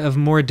idea of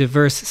more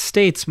diverse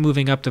states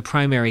moving up the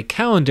primary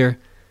calendar,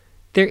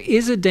 there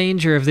is a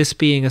danger of this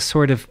being a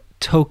sort of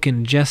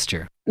token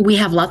gesture. We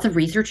have lots of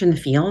research in the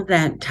field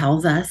that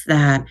tells us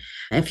that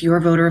if you're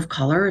a voter of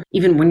color,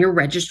 even when you're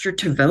registered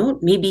to vote,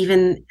 maybe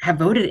even have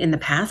voted in the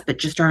past, but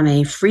just aren't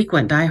a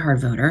frequent diehard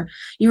voter,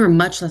 you are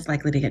much less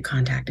likely to get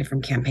contacted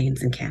from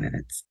campaigns and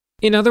candidates.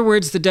 In other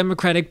words, the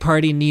Democratic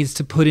Party needs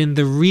to put in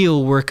the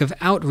real work of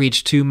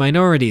outreach to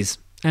minorities,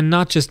 and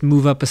not just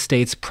move up a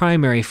state's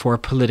primary for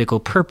political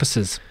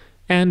purposes.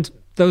 And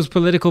those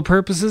political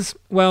purposes?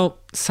 Well,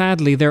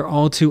 sadly, they're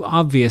all too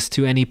obvious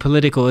to any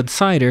political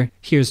insider.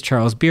 Here's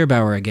Charles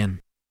Bierbauer again.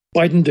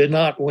 Biden did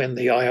not win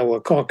the Iowa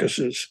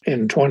caucuses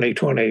in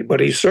 2020, but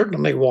he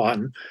certainly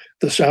won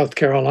the South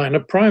Carolina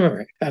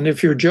primary. And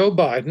if you're Joe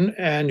Biden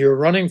and you're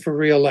running for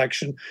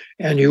re-election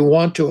and you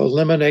want to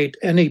eliminate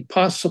any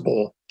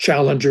possible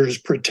challengers,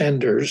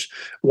 pretenders,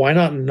 why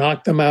not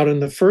knock them out in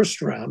the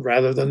first round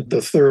rather than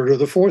the third or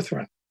the fourth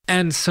round?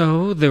 And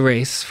so the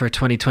race for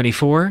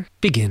 2024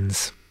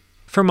 begins.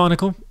 For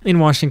Monocle in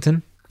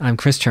Washington, I'm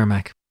Chris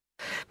Chermak.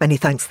 Many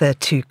thanks there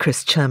to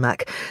Chris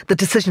Chermak. The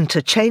decision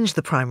to change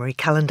the primary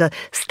calendar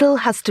still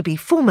has to be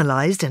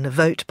formalised in a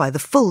vote by the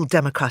full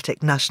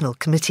Democratic National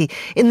Committee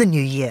in the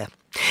new year.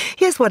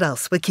 Here's what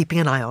else we're keeping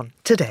an eye on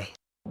today.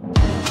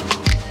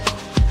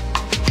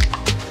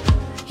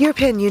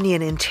 European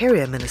Union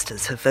interior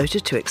ministers have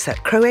voted to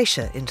accept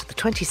Croatia into the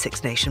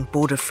 26-nation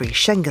border-free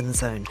Schengen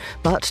zone,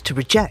 but to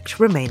reject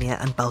Romania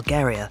and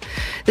Bulgaria.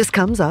 This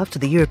comes after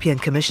the European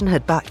Commission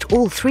had backed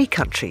all three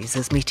countries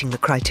as meeting the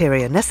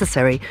criteria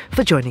necessary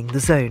for joining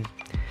the zone.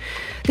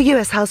 The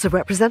US House of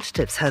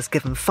Representatives has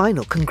given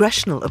final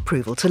congressional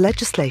approval to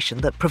legislation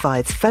that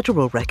provides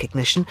federal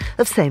recognition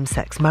of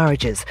same-sex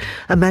marriages,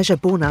 a measure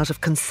born out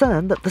of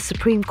concern that the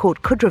Supreme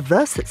Court could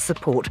reverse its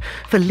support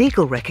for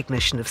legal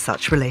recognition of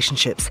such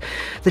relationships.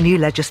 The new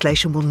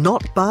legislation will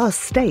not bar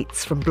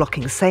states from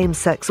blocking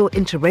same-sex or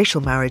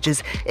interracial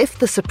marriages if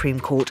the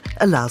Supreme Court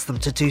allows them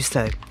to do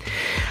so.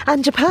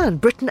 And Japan,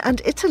 Britain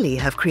and Italy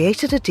have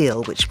created a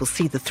deal which will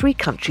see the three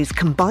countries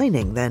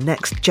combining their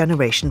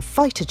next-generation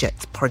fighter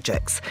jets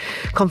projects.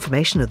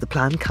 Confirmation of the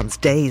plan comes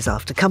days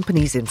after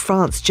companies in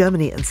France,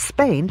 Germany and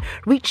Spain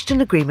reached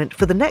an agreement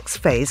for the next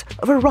phase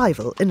of a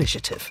rival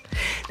initiative.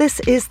 This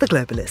is The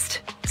Globalist.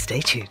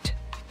 Stay tuned.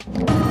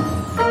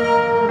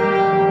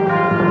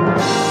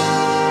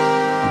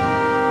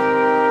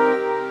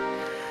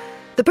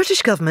 The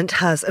British government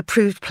has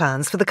approved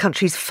plans for the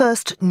country's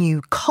first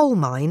new coal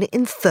mine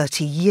in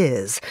 30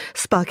 years,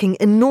 sparking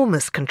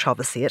enormous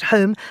controversy at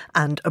home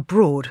and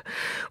abroad.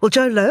 Well,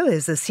 Joe Lowe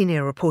is a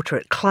senior reporter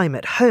at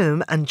Climate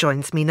Home and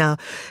joins me now.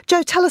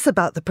 Joe, tell us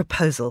about the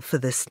proposal for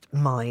this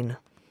mine.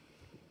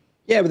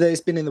 Yeah, well,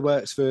 it's been in the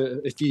works for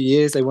a few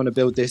years. They want to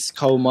build this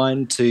coal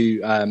mine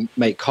to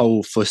make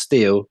coal for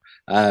steel.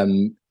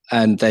 And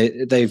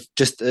they've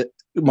just,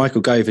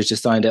 Michael Gove has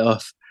just signed it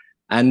off.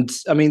 And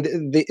I mean,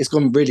 it's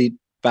gone really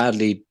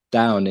badly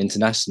down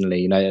internationally.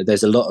 You know,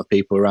 there's a lot of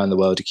people around the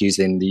world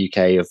accusing the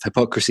UK of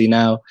hypocrisy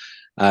now,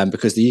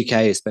 because the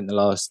UK has spent the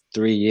last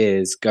 3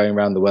 years going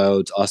around the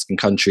world asking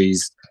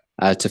countries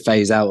to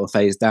phase out or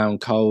phase down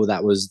coal.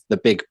 That was the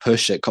big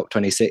push at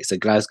COP26 at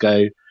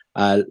Glasgow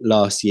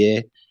last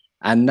year.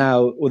 And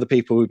now all the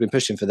people who've been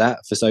pushing for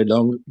that for so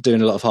long,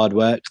 doing a lot of hard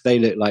work, they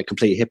look like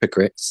complete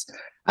hypocrites.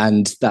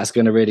 And that's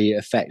going to really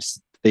affect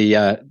the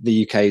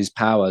UK's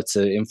power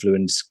to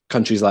influence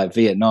countries like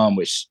Vietnam,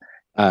 which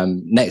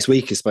next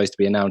week is supposed to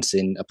be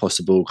announcing a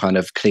possible kind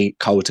of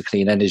coal to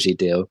clean energy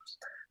deal.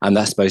 And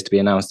that's supposed to be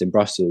announced in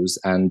Brussels.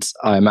 And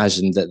I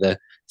imagine that the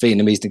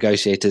Vietnamese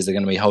negotiators are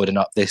going to be holding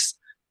up this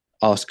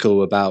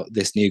article about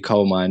this new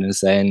coal mine and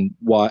saying,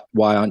 why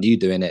aren't you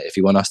doing it if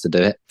you want us to do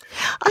it?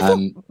 I thought,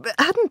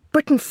 hadn't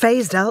Britain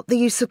phased out the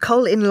use of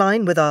coal in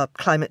line with our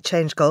climate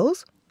change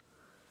goals?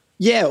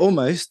 Yeah,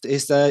 almost.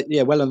 It's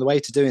well on the way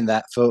to doing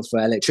that for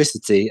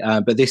electricity,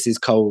 but this is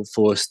coal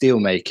for steel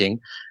making,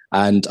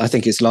 and I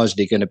think it's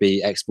largely going to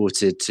be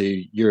exported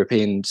to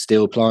European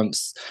steel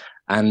plants,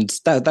 and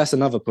that's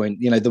another point.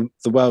 You know,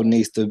 the world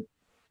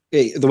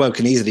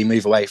can easily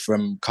move away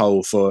from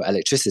coal for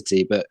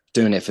electricity, but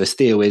doing it for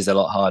steel is a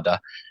lot harder,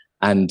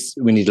 and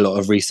we need a lot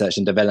of research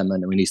and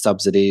development, and we need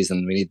subsidies,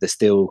 and we need the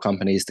steel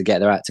companies to get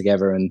their act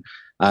together and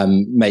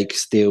make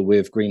steel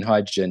with green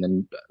hydrogen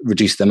and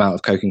reduce the amount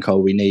of coke and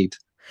coal we need.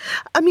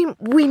 I mean,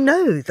 we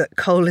know that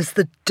coal is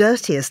the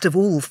dirtiest of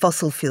all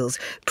fossil fuels,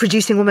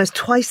 producing almost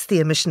twice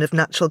the emission of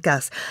natural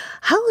gas.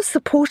 How are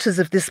supporters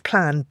of this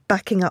plan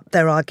backing up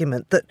their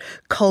argument that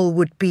coal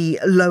would be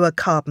lower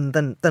carbon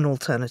than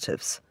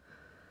alternatives?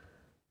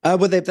 Well,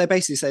 they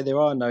basically say there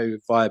are no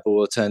viable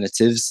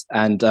alternatives,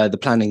 and the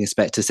planning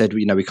inspector said,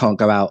 you know, we can't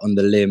go out on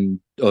the limb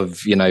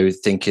of, you know,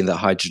 thinking that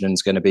hydrogen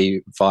is going to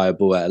be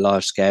viable at a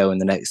large scale in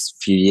the next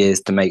few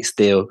years to make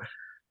steel.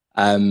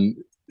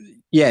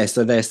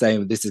 So they're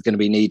saying this is going to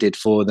be needed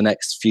for the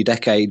next few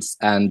decades,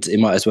 and it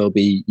might as well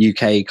be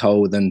UK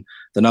coal than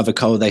other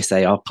coal. They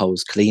say our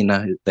coal's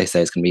cleaner. They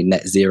say it's going to be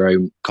net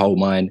zero coal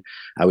mine,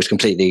 which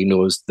completely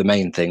ignores the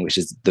main thing, which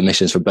is the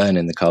emissions for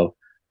burning the coal.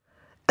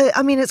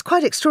 I mean, it's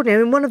quite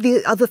extraordinary. I mean, one of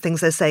the other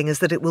things they're saying is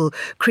that it will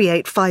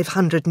create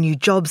 500 new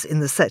jobs in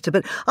the sector.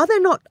 But are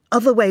there not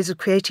other ways of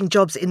creating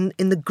jobs in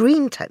the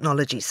green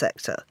technology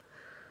sector?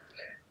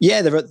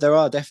 Yeah, there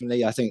are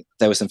definitely. I think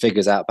there were some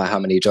figures out about how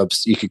many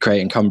jobs you could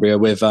create in Cumbria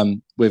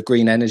with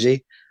green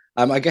energy.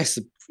 I guess,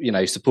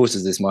 supporters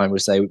of this mine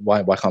would say,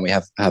 why can't we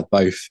have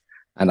both?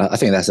 And I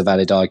think that's a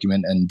valid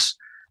argument. And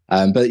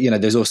but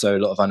there's also a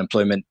lot of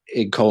unemployment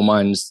in coal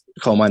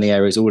mining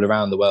areas all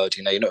around the world.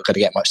 You're not going to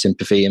get much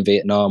sympathy in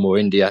Vietnam or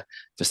India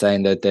for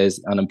saying that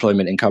there's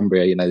unemployment in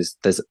Cumbria.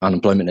 There's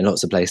unemployment in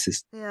lots of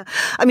places. Yeah,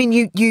 I mean,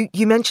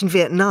 you mentioned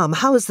Vietnam.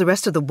 How has the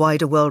rest of the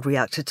wider world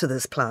reacted to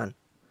this plan?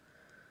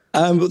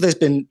 Well, there's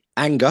been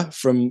anger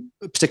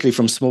particularly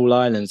from small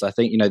islands. I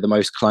think, the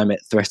most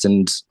climate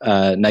threatened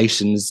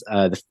nations.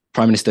 The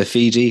Prime Minister of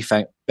Fiji,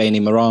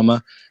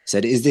 Bainimarama,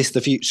 said, "Is this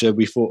the future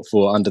we fought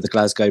for under the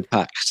Glasgow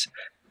Pact?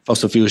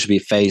 Fossil fuels should be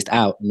phased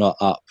out, not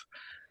up."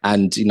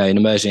 And, in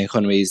emerging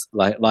economies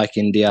like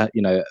India,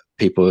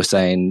 people are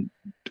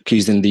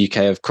accusing the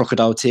UK of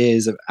crocodile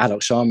tears. Alok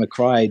Sharma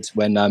cried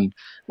when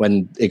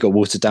it got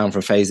watered down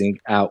from phasing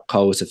out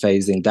coal to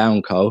phasing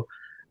down coal.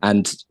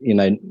 And,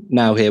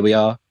 now here we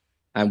are.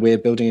 And we're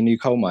building a new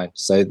coal mine.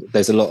 So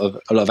there's a lot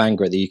of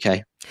anger at the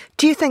UK.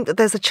 Do you think that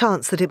there's a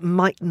chance that it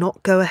might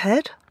not go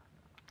ahead?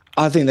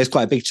 I think there's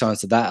quite a big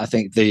chance of that. I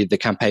think the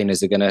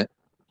campaigners are going to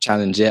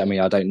challenge it. I mean,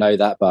 I don't know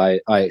that,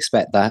 but I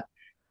expect that.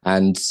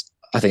 And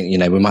I think,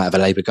 we might have a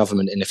Labour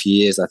government in a few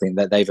years. I think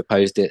that they've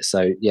opposed it.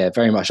 So, yeah,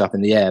 very much up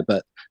in the air.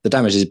 But the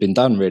damage has been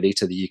done, really,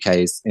 to the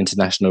UK's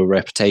international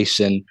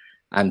reputation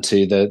and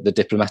to the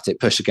diplomatic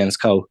push against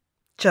coal.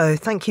 Joe,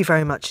 thank you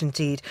very much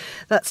indeed.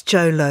 That's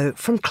Joe Lowe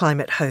from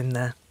Climate Home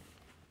there.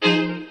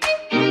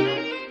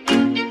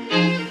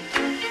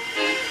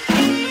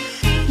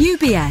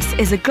 UBS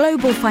is a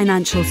global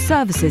financial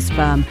services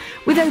firm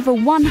with over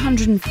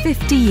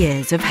 150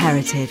 years of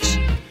heritage.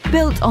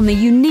 Built on the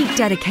unique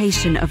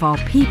dedication of our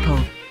people,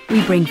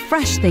 we bring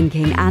fresh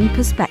thinking and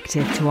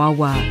perspective to our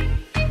work.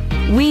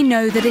 We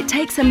know that it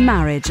takes a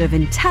marriage of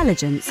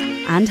intelligence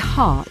and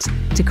heart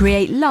to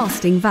create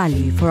lasting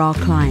value for our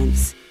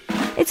clients.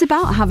 It's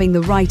about having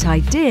the right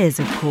ideas,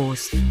 of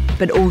course,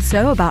 but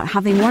also about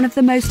having one of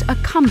the most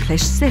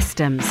accomplished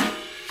systems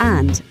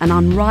and an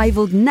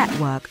unrivaled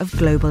network of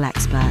global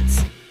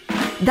experts.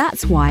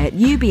 That's why at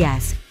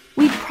UBS,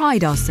 we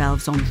pride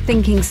ourselves on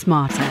thinking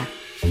smarter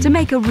to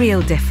make a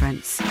real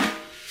difference.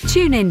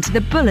 Tune in to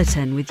The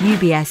Bulletin with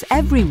UBS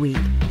every week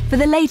for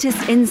the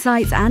latest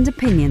insights and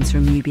opinions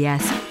from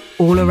UBS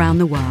all around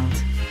the world.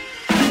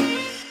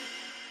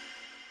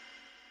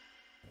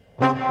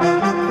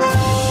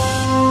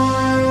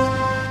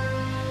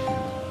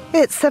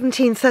 It's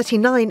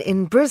 17:39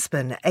 in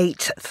Brisbane,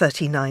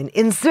 8:39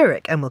 in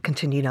Zurich, and we'll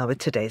continue now with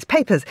today's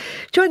papers.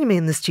 Joining me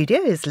in the studio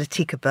is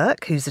Latika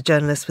Burke, who's a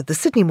journalist with the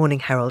Sydney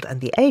Morning Herald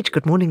and The Age.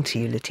 Good morning to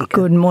you, Latika.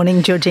 Good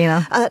morning,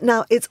 Georgina.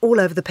 Now, it's all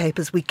over the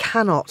papers. We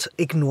cannot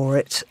ignore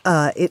it.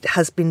 It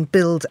has been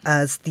billed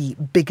as the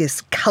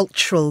biggest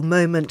cultural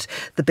moment,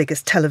 the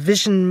biggest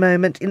television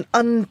moment, in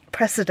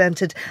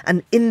unprecedented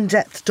and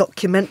in-depth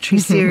documentary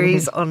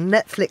series on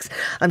Netflix.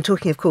 I'm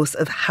talking, of course,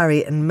 of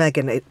Harry and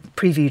Meghan. It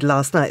previewed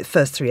last night.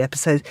 First 3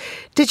 episodes.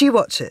 Did you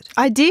watch it?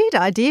 I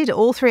did.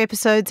 All 3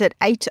 episodes at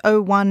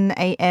 8:01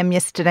 a.m.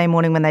 yesterday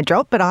morning when they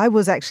dropped, but I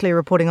was actually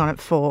reporting on it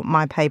for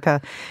my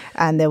paper,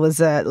 and there was,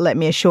 let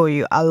me assure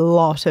you, a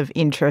lot of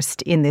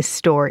interest in this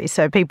story.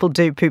 So people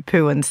do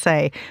poo-poo and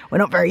say, we're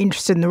not very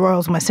interested in the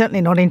royals, and we're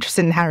certainly not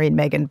interested in Harry and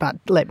Meghan, but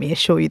let me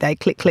assure you they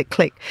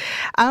click.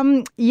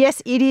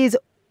 Yes, it is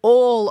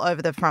all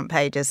over the front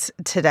pages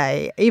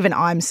today. Even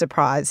I'm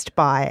surprised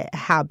by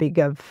how big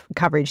of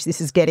coverage this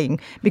is getting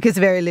because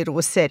very little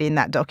was said in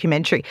that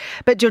documentary.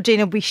 But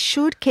Georgina, we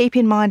should keep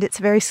in mind it's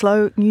a very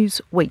slow news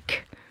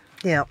week.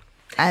 Yeah.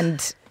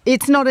 And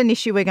it's not an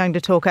issue we're going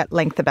to talk at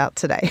length about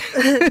today.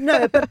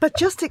 No, but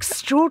just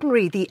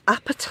extraordinary, the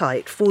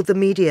appetite for the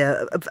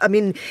media. I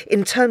mean,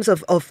 in terms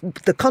of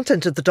the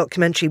content of the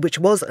documentary, which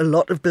was a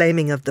lot of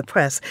blaming of the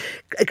press,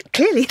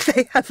 clearly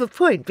they have a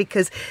point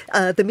because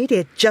the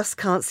media just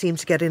can't seem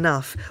to get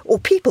enough, or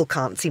people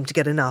can't seem to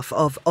get enough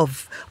of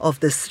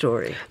this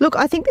story. Look,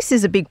 I think this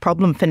is a big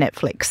problem for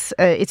Netflix.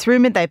 It's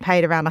rumoured they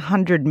paid around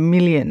 $100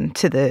 million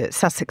to the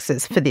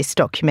Sussexes for this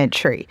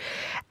documentary.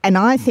 And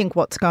I think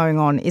what's going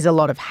on is a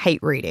lot of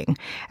hate reading.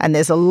 And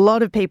there's a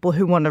lot of people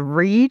who want to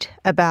read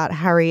about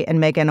Harry and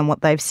Meghan and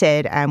what they've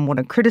said and want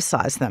to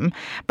criticise them,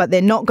 but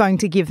they're not going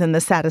to give them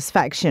the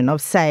satisfaction of,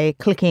 say,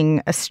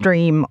 clicking a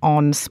stream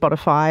on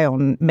Spotify,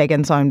 on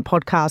Meghan's own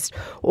podcast,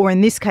 or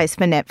in this case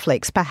for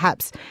Netflix,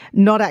 perhaps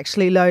not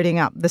actually loading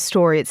up the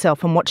story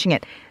itself and watching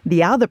it.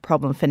 The other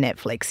problem for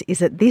Netflix is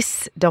that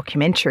this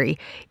documentary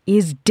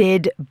is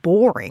dead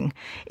boring.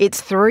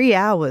 It's 3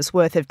 hours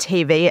worth of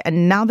TV,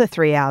 another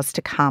 3 hours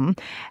to come,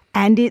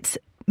 and it's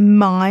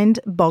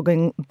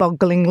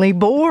mind-bogglingly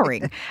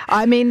boring.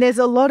 I mean, there's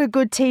a lot of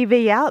good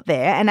TV out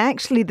there, and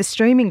actually the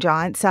streaming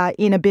giants are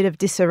in a bit of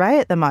disarray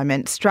at the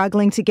moment,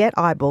 struggling to get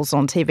eyeballs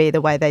on TV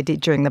the way they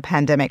did during the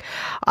pandemic.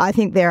 I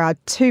think there are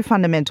two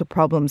fundamental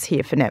problems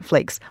here for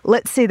Netflix.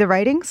 Let's see the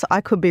ratings.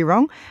 I could be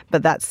wrong,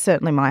 but that's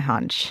certainly my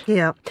hunch.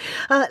 Yeah.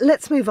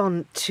 Let's move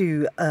on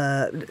to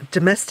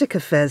domestic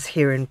affairs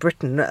here in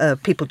Britain.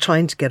 People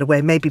trying to get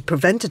away, maybe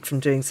prevented from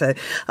doing so.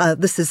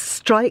 This is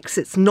strikes.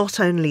 It's not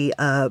only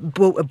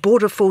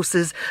border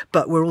forces,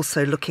 but we're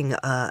also looking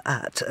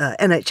at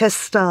NHS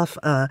staff,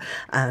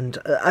 and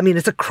I mean,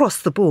 it's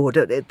across the board.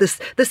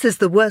 This is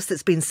the worst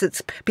it's been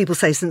since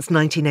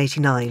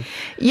 1989.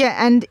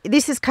 Yeah, and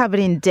this is covered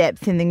in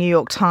depth in the New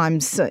York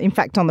Times, in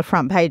fact, on the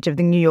front page of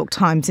the New York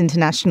Times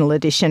International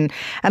Edition.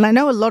 And I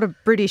know a lot of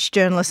British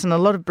journalists and a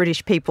lot of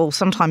British people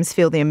sometimes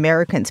feel the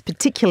Americans,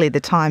 particularly the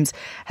Times,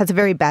 has a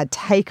very bad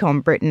take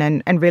on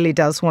Britain and really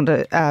does want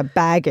to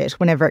bag it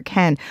whenever it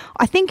can.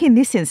 I think in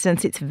this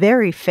instance, it's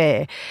very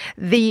fair.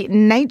 The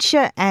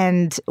nature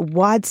and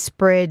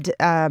widespread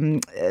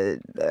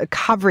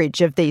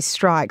coverage of these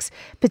strikes,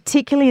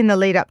 particularly in the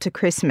lead up to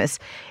Christmas,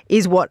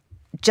 is what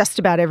just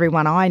about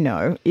everyone I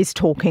know is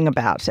talking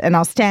about. And I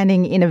was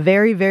standing in a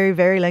very, very,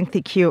 very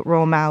lengthy queue at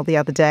Royal Mail the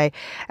other day,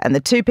 and the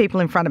two people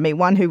in front of me,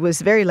 one who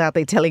was very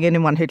loudly telling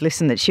anyone who'd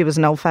listened that she was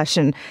an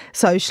old-fashioned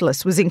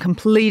socialist, was in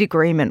complete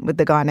agreement with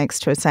the guy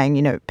next to her saying,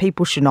 you know,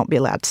 people should not be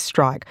allowed to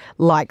strike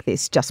like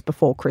this just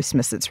before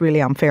Christmas. It's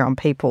really unfair on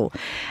people.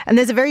 And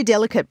there's a very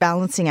delicate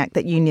balancing act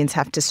that unions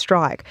have to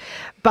strike.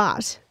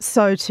 But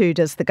so too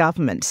does the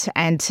government.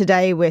 And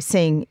today we're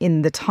seeing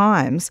in the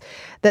Times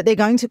that they're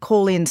going to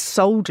call in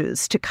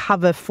soldiers to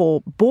cover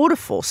for border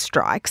force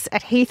strikes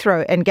at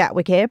Heathrow and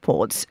Gatwick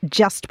airports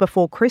just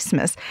before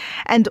Christmas.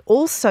 And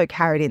also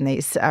carried in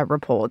these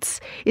reports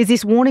is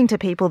this warning to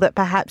people that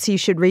perhaps you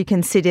should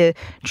reconsider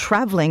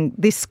travelling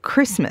this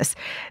Christmas.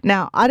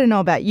 Now, I don't know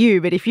about you,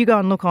 but if you go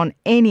and look on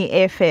any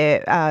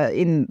airfare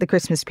in the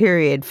Christmas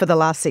period for the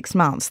last 6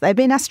 months, they've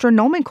been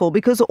astronomical,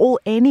 because all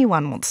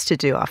anyone wants to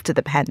do after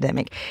the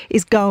pandemic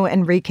is go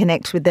and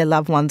reconnect with their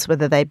loved ones,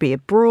 whether they be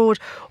abroad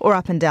or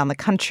up and down the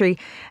country.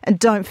 And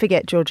don't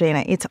forget, Georgina,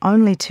 it's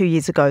only 2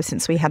 years ago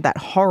since we had that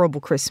horrible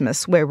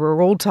Christmas where we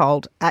were all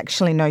told,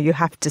 actually, no, you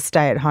have to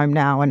stay at home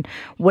now, and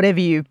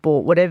whatever you've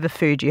bought, whatever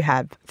food you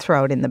have,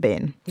 throw it in the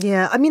bin.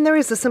 Yeah, I mean, there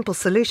is a simple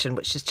solution,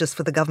 which is just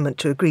for the government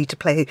to agree to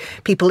pay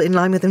people in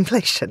line with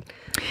inflation.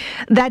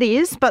 That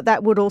is, but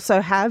that would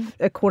also have,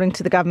 according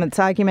to the government's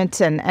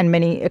argument, and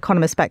many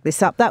economists back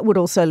this up, that would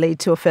also lead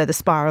to a further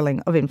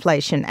spiralling of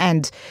inflation.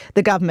 And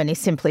the government is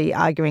simply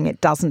arguing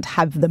it doesn't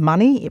have the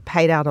money. It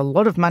paid out a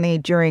lot of money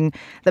during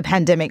the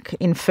pandemic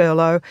in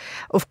furlough.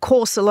 Of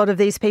course, a lot of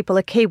these people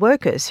are key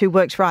workers who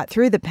worked right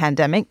through the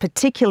pandemic,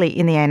 particularly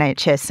in the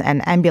NHS,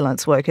 and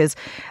ambulance workers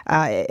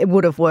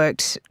would have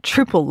worked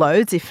triple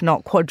loads, if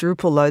not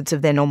quadruple loads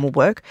of their normal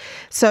work.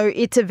 So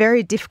it's a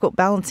very difficult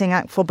balancing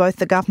act for both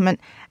the government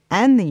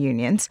and the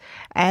unions,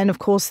 and of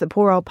course the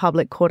poor old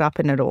public caught up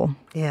in it all.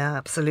 Yeah,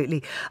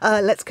 absolutely.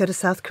 Let's go to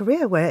South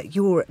Korea, where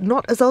you're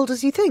not as old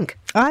as you think.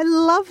 I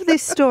love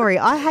this story.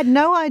 I had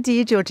no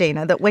idea,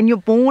 Georgina, that when you're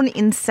born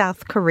in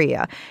South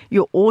Korea,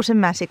 you're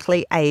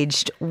automatically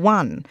aged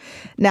 1.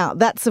 Now,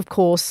 that's of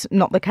course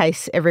not the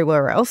case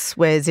everywhere else.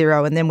 We're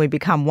 0 and then we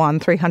become 1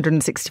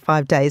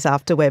 365 days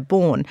after we're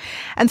born.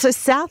 And so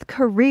South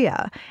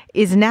Korea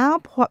is now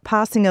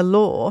passing a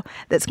law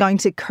that's going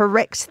to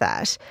correct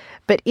that.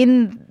 But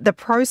in the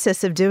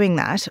process of doing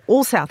that,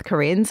 all South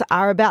Koreans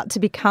are about to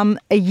become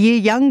a year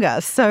younger.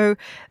 So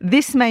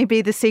this may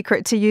be the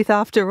secret to youth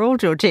after all,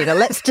 Georgina.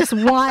 Let's just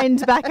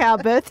wind back our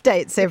birth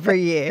dates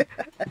every year.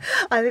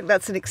 I think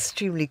that's an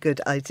extremely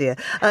good idea.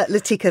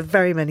 Latika,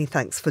 very many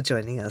thanks for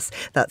joining us.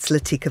 That's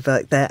Latika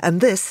Burke there.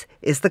 And this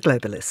is The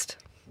Globalist.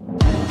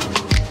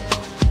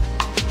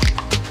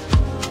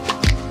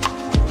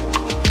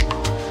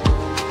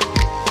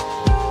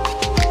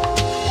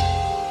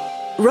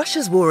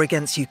 Russia's war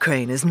against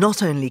Ukraine is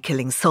not only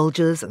killing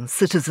soldiers and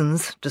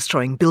citizens,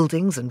 destroying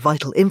buildings and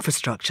vital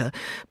infrastructure,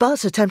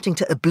 but attempting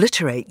to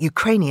obliterate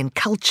Ukrainian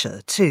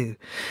culture too.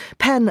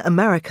 PEN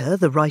America,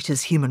 the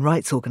writers' human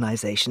rights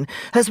organisation,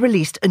 has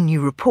released a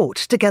new report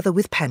together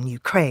with PEN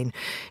Ukraine,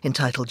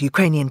 entitled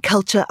Ukrainian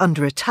Culture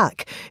Under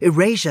Attack: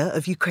 Erasure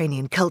of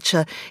Ukrainian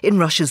Culture in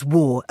Russia's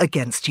War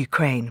Against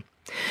Ukraine.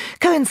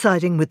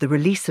 Coinciding with the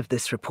release of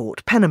this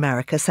report, PEN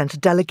America sent a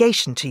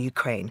delegation to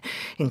Ukraine,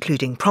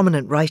 including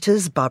prominent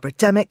writers Barbara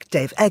Demick,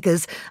 Dave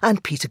Eggers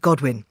and Peter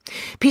Godwin.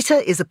 Peter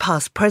is a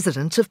past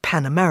president of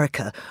PEN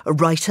America, a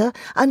writer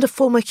and a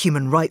former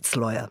human rights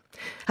lawyer.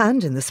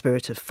 And in the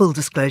spirit of full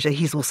disclosure,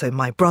 he's also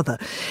my brother.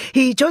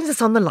 He joins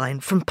us on the line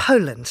from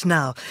Poland.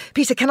 Now,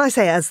 Peter, can I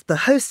say, as the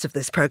host of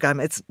this programme,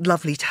 it's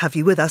lovely to have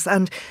you with us.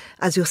 And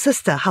as your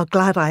sister, how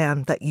glad I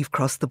am that you've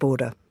crossed the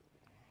border.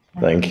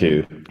 Thank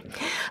you.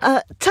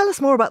 Tell us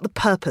more about the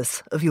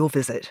purpose of your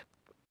visit.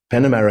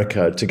 PEN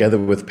America, together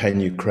with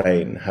PEN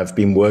Ukraine, have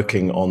been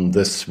working on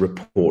this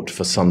report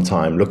for some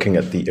time, looking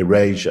at the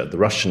erasure, the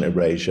Russian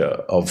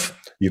erasure of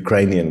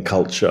Ukrainian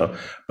culture,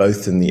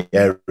 both in the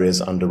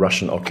areas under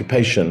Russian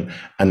occupation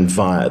and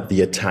via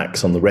the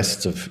attacks on the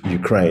rest of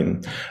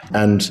Ukraine.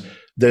 And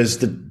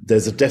there's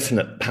a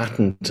definite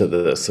pattern to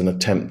this, an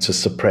attempt to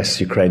suppress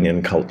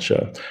Ukrainian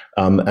culture.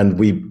 And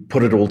we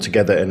put it all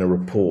together in a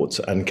report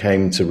and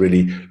came to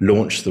really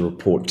launch the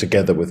report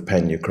together with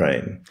PEN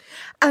Ukraine.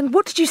 And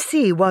what did you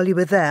see while you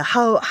were there?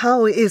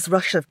 How is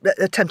Russia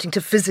attempting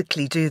to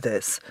physically do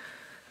this?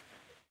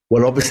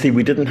 Well, obviously,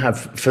 we didn't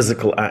have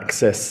physical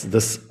access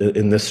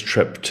in this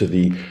trip to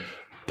the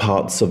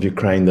parts of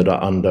Ukraine that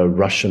are under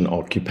Russian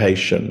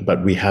occupation,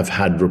 but we have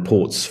had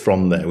reports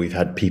from there. We've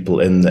had people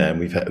in there,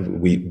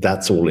 and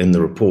that's all in the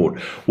report.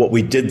 What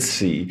we did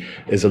see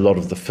is a lot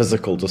of the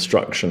physical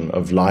destruction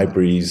of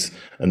libraries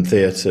and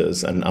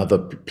theatres and other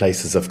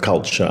places of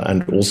culture,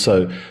 and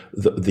also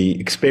the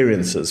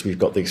experiences. We've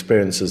got the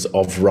experiences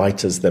of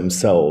writers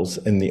themselves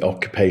in the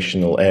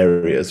occupational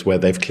areas where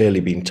they've clearly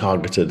been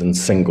targeted and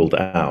singled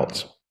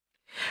out.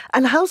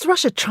 And how's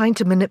Russia trying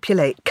to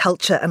manipulate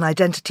culture and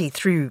identity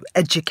through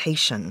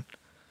education?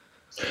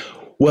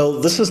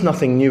 Well, this is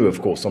nothing new,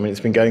 of course. I mean,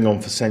 it's been going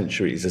on for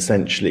centuries,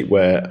 essentially,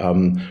 where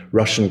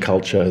Russian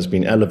culture has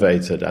been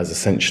elevated as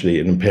essentially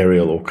an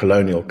imperial or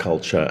colonial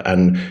culture,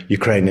 and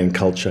Ukrainian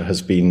culture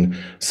has been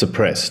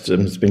suppressed.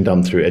 And it's been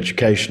done through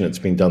education. It's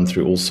been done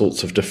through all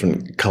sorts of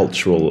different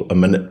cultural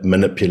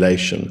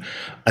manipulation.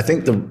 I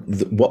think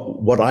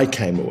what I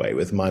came away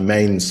with, my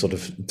main sort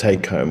of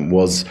take home,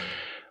 was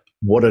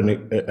what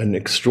an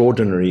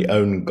extraordinary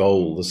own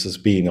goal this has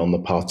been on the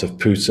part of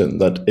Putin,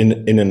 that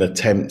in an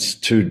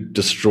attempt to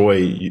destroy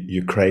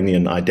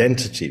Ukrainian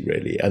identity,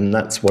 really. And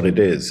that's what it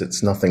is.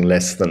 It's nothing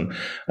less than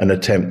an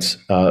attempt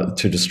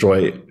to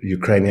destroy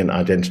Ukrainian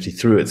identity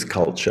through its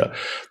culture.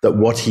 That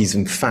what he's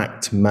in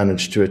fact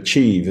managed to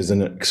achieve is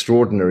an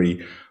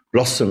extraordinary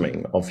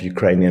blossoming of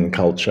Ukrainian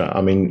culture. I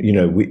mean, you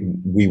know,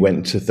 we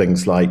went to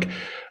things like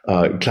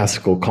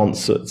classical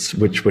concerts,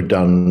 which were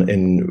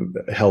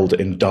held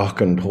in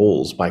darkened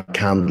halls by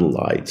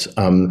candlelight,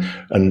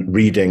 and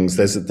readings.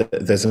 There's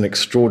an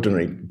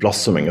extraordinary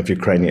blossoming of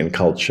Ukrainian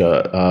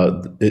culture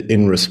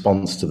in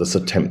response to this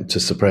attempt to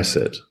suppress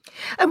it.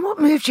 And what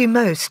moved you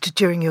most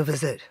during your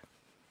visit?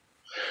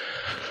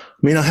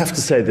 I mean, I have to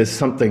say there's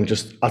something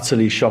just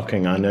utterly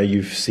shocking. I know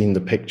you've seen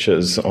the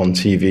pictures on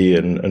TV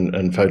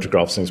and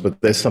photographs things, but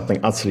there's something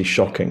utterly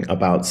shocking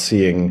about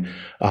seeing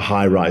a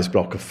high-rise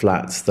block of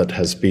flats that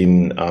has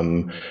been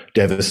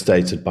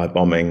devastated by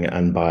bombing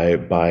and by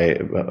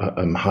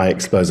high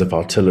explosive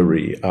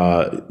artillery.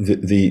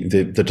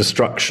 The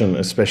destruction,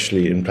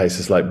 especially in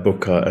places like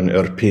Bucha and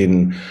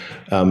Irpin,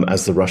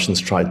 as the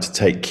Russians tried to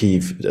take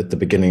Kyiv at the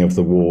beginning of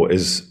the war,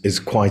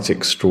 is quite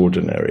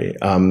extraordinary.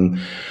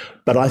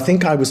 But I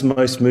think I was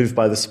most moved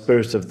by the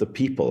spirit of the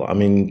people. I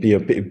mean,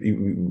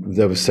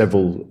 there were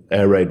several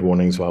air raid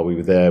warnings while we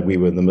were there. We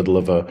were in the middle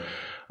of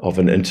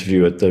an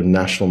interview at the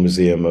National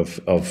Museum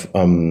of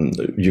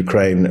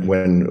Ukraine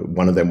when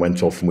one of them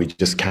went off, and we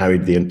just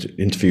carried the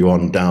interview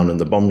on down in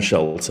the bomb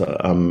shelter.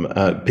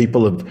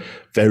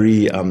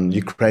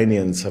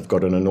 Ukrainians have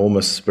got an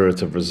enormous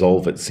spirit of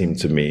resolve, it seemed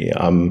to me.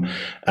 And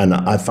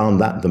I found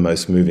that the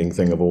most moving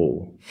thing of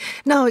all.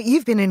 Now,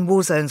 you've been in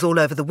war zones all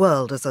over the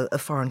world as a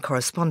foreign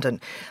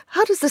correspondent.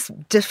 How does this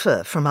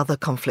differ from other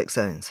conflict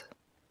zones?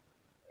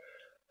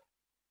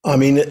 I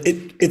mean,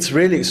 it's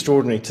really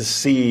extraordinary to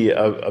see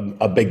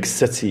a big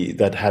city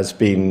that has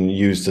been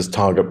used as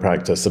target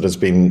practice,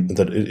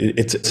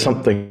 it's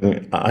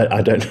something,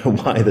 I don't know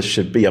why this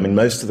should be. I mean,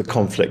 most of the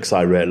conflicts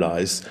I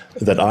realize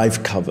that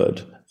I've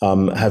covered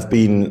have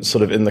been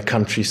sort of in the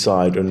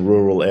countryside and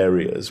rural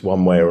areas,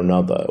 one way or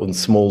another, in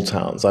small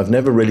towns. I've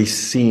never really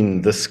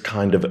seen this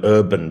kind of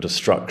urban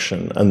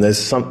destruction, and there's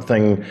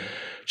something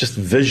just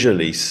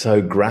visually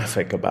so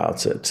graphic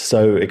about it,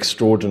 so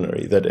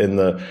extraordinary, that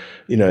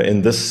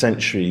in this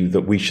century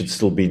that we should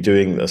still be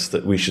doing this,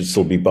 that we should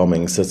still be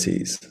bombing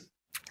cities.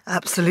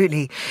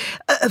 Absolutely.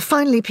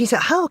 Finally, Peter,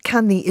 how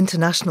can the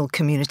international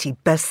community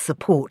best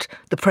support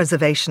the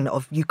preservation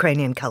of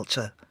Ukrainian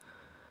culture?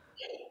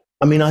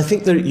 I mean, I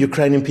think the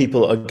Ukrainian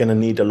people are going to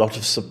need a lot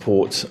of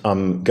support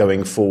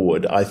going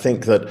forward. I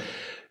think that,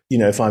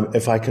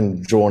 if I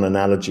can draw an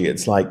analogy,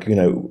 it's like,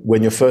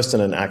 when you're first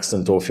in an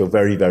accident or if you're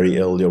very, very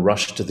ill, you're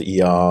rushed to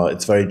the ER.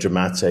 It's very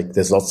dramatic.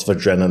 There's lots of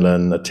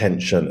adrenaline,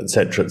 attention, et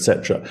cetera, et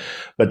cetera.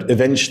 But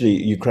eventually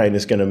Ukraine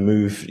is going to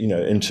move,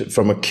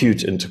 from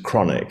acute into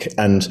chronic.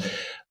 And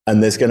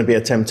there's going to be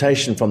a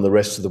temptation from the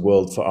rest of the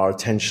world for our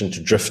attention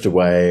to drift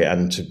away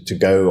and to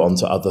go on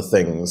to other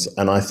things.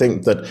 And I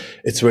think that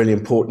it's really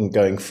important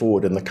going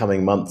forward in the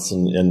coming months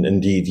and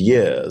indeed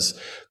years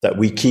that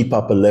we keep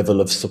up a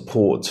level of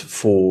support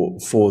for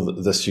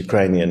this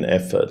Ukrainian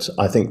effort.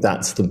 I think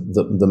that's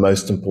the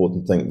most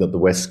important thing that the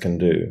West can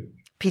do.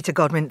 Peter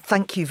Godwin,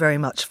 thank you very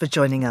much for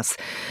joining us.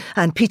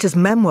 And Peter's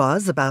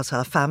memoirs about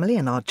our family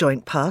and our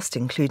joint past,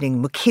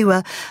 including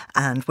Mukiwa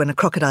and When a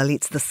Crocodile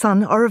Eats the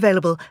Sun, are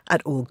available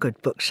at all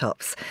good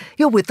bookshops.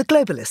 You're with The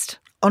Globalist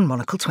on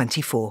Monocle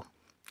 24.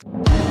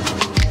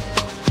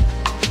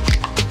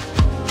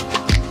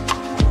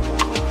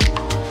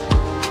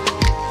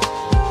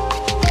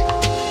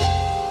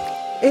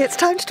 It's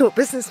time to talk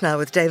business now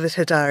with David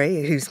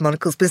Hodari, who's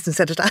Monocle's business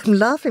editor. I'm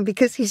laughing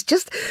because he's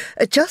just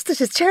adjusted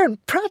his chair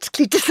and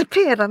practically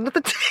disappeared under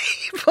the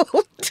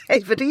table.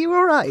 David, are you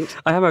all right?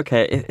 I am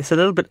okay. It's a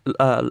little bit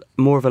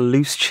more of a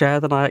loose chair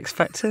than I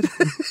expected.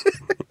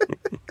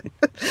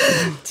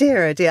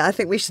 Dear, oh dear, I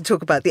think we should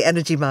talk about the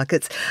energy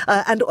markets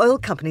and oil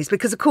companies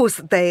because, of course,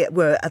 they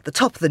were at the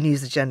top of the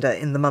news agenda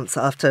in the months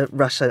after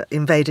Russia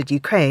invaded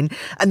Ukraine,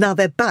 and now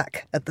they're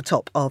back at the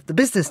top of the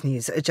business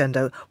news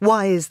agenda.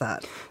 Why is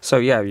that? So,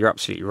 yeah, you're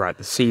absolutely right.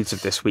 The seeds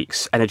of this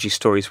week's energy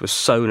stories were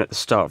sown at the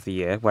start of the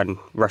year when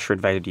Russia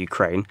invaded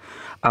Ukraine.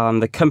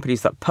 The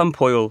companies that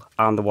pump oil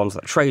and the ones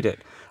that trade it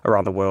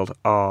around the world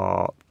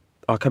are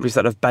companies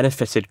that have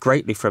benefited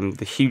greatly from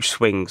the huge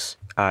swings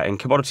in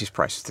commodities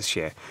prices this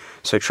year.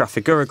 So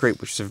Trafigura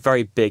Group, which is a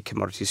very big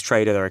commodities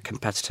trader, they're a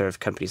competitor of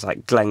companies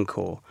like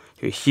Glencore,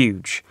 who are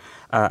huge,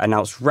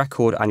 announced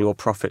record annual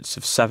profits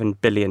of $7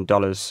 billion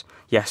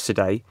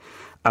yesterday.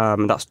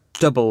 That's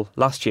double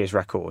last year's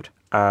record.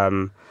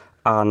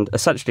 And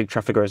essentially,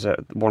 Trafigura is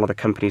one of the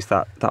companies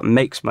that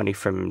makes money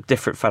from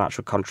different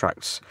financial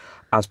contracts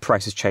as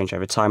prices change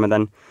over time. And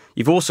then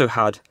you've also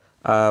had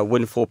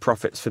windfall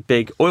profits for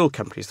big oil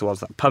companies, the ones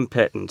that pump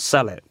it and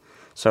sell it.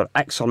 So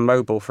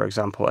ExxonMobil, for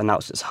example,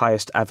 announced its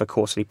highest ever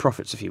quarterly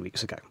profits a few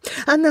weeks ago.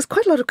 And there's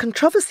quite a lot of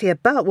controversy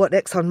about what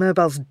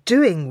ExxonMobil's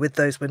doing with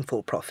those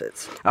windfall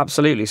profits.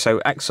 Absolutely. So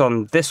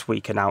Exxon this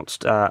week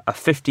announced a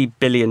 $50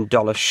 billion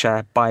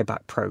share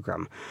buyback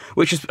program,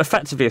 which is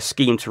effectively a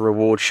scheme to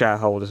reward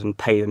shareholders and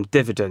pay them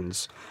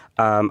dividends.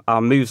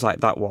 Our moves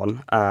like that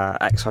one,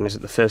 Exxon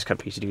isn't the first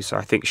company to do so.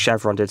 I think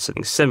Chevron did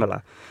something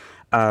similar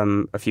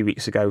a few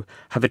weeks ago,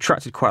 have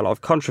attracted quite a lot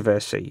of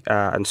controversy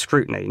and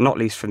scrutiny, not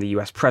least from the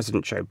US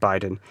President Joe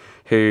Biden,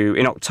 who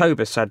in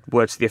October said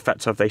words to the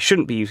effect of they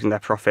shouldn't be using their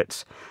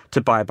profits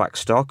to buy back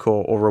stock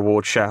or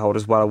reward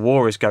shareholders while a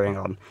war is going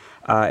on.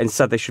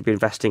 Instead, they should be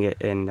investing it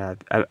in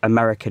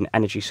American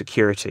energy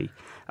security.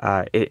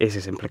 Is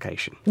his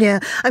implication. Yeah,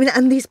 I mean,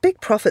 and these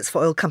big profits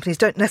for oil companies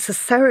don't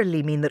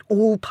necessarily mean that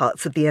all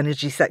parts of the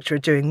energy sector are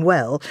doing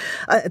well.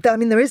 I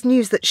mean, there is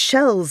news that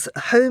Shell's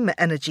home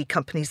energy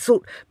company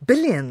sought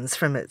billions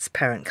from its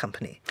parent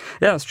company.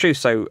 Yeah, that's true.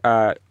 So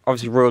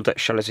obviously Royal Dutch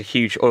Shell is a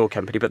huge oil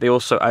company, but they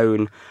also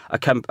own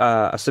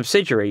a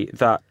subsidiary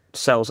that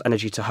sells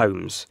energy to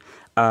homes.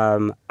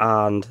 And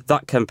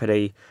that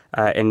company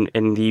in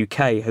the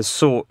UK has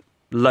sought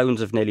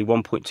loans of nearly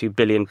 £1.2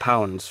 billion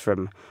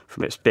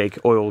from its big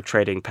oil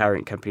trading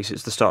parent company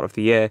since the start of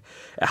the year.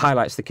 It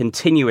highlights the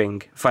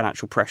continuing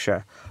financial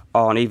pressure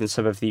on even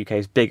some of the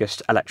UK's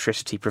biggest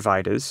electricity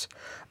providers.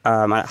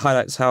 And it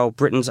highlights how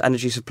Britain's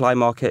energy supply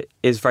market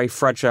is very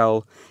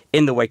fragile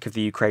in the wake of the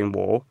Ukraine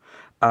war.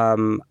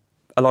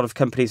 A lot of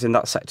companies in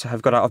that sector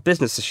have gone out of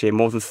business this year.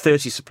 More than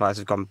 30 suppliers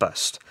have gone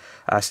bust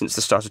since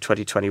the start of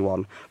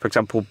 2021. For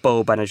example,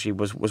 Bulb Energy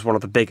was one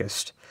of the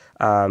biggest,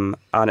 and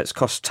it's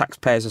cost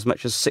taxpayers as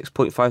much as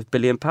 £6.5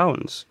 billion.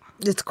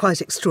 It's quite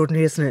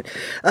extraordinary, isn't it?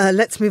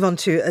 Let's move on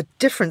to a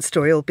different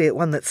story, albeit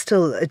one that's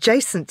still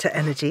adjacent to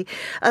energy.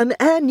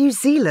 Air New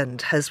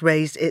Zealand has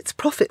raised its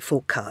profit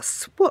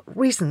forecasts. What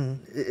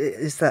reason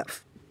is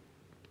that?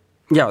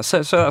 Yeah,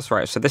 so that's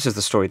right. So this is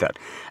the story that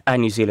Air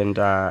New Zealand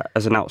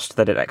has announced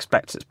that it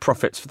expects its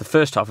profits for the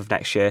first half of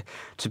next year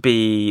to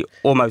be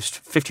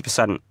almost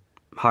 50%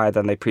 higher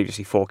than they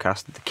previously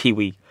forecast. The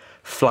Kiwi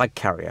flag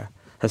carrier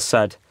has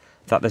said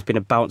that there's been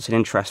a bounce in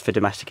interest for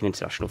domestic and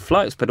international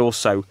flights, but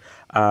also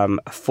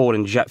a fall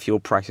in jet fuel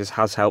prices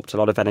has helped. A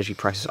lot of energy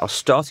prices are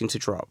starting to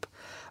drop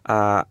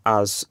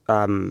as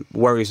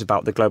worries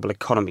about the global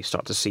economy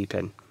start to seep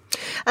in.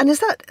 And is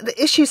that the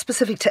issue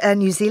specific to Air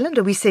New Zealand?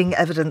 Are we seeing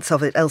evidence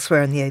of it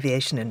elsewhere in the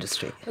aviation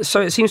industry?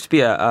 So it seems to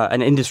be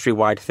an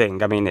industry-wide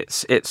thing. I mean,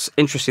 it's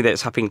interesting that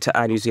it's happening to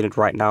Air New Zealand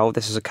right now.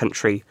 This is a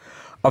country,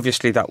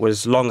 obviously, that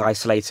was long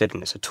isolated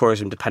and it's a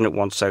tourism-dependent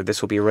one, so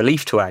this will be a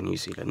relief to Air New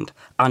Zealand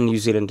and New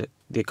Zealand,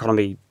 the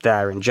economy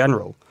there in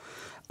general.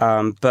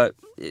 But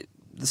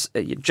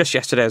just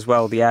yesterday as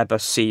well, the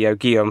Airbus CEO,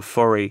 Guillaume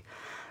Faury,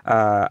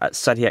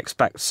 said he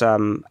expects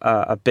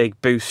a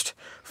big boost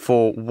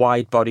for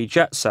wide-body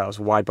jet sales.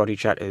 Wide-body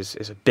jet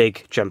is a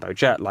big jumbo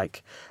jet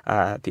like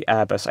the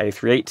Airbus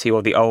A380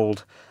 or the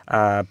old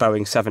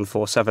Boeing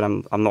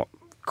 747. I'm not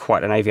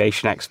quite an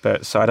aviation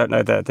expert, so I don't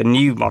know the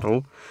new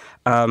model.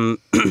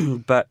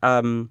 But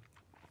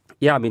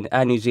yeah, I mean,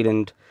 Air New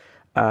Zealand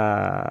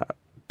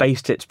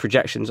based its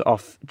projections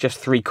off just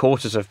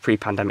 3/4 of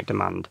pre-pandemic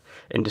demand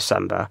in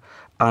December.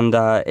 And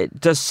it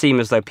does seem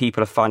as though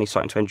people are finally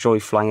starting to enjoy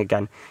flying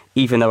again,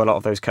 even though a lot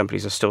of those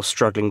companies are still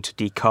struggling to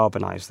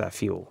decarbonise their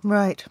fuel.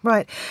 Right.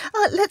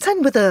 Let's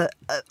end with a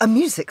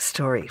music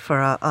story for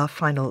our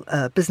final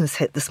business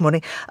hit this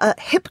morning.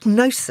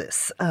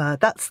 Hipgnosis,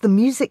 that's the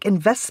Music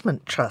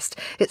Investment Trust.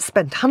 It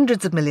spent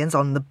hundreds of millions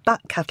on the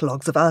back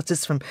catalogues of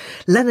artists from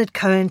Leonard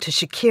Cohen to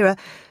Shakira,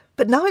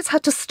 but now it's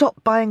had to stop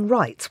buying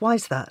rights. Why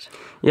is that?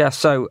 Yeah,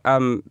 so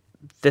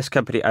this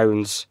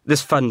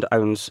fund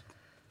owns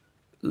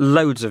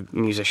loads of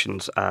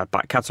musicians'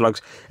 back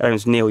catalogues. It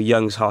owns Neil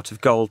Young's Heart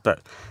of Gold,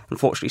 but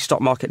unfortunately, stock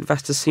market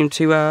investors seem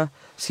to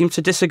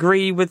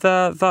disagree with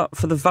that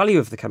for the value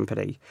of the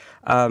company.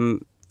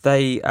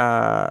 They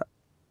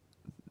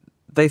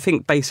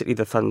think basically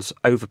the fund's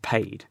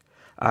overpaid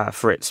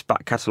for its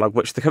back catalogue,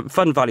 which the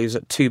fund values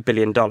at $2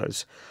 billion.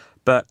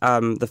 But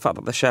the fact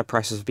that the share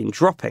prices have been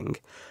dropping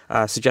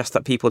suggests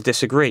that people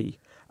disagree.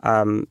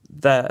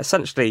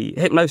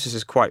 Hipgnosis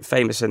is quite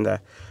famous in the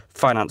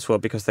finance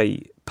world because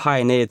they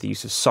pioneered the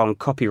use of song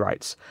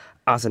copyrights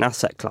as an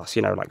asset class,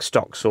 like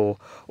stocks or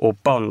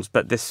bonds.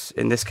 But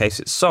in this case,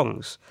 it's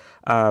songs.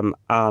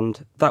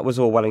 And that was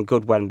all well and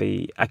good when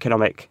the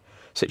economic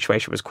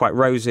situation was quite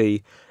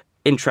rosy,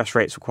 interest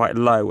rates were quite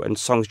low, and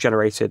songs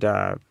generated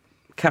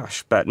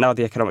cash. But now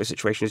the economic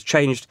situation has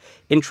changed,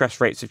 interest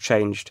rates have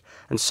changed,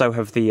 and so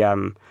has the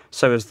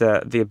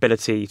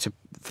ability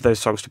for those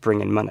songs to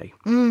bring in money.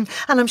 And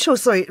I'm sure,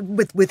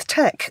 with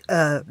tech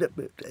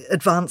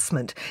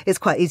advancement, it's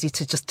quite easy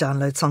to just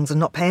download songs and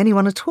not pay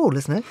anyone at all,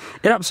 isn't it?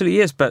 It absolutely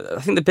is, but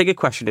I think the bigger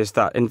question is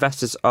that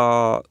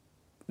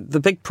the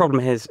big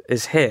problem is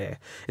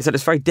that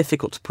it's very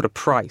difficult to put a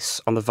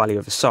price on the value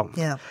of a song.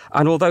 Yeah.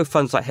 And although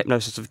funds like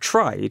Hipgnosis have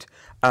tried,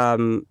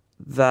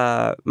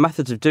 their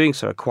methods of doing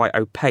so are quite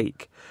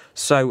opaque.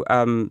 So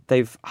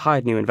they've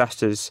hired new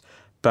investors,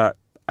 but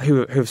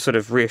who've sort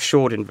of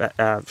reassured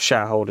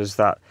shareholders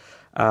that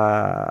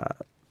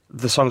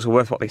the songs are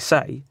worth what they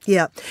say.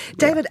 Yeah.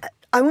 David,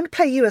 I want to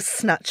play you a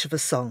snatch of a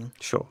song.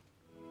 Sure.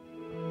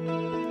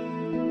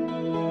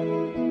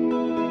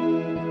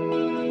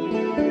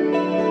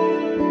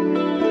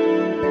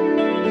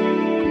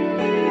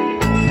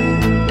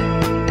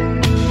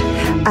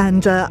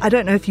 And I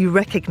don't know if you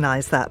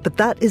recognise that, but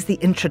that is the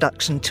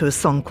introduction to a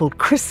song called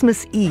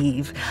Christmas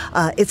Eve.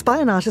 It's by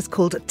an artist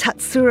called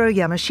Tatsuro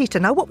Yamashita.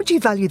 Now, what would you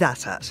value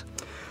that at?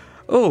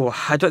 Oh,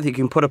 I don't think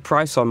you can put a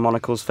price on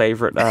Monocle's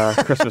favourite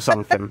Christmas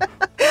anthem.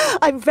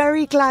 I'm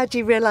very glad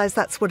you realise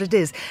that's what it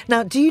is.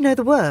 Now, do you know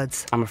the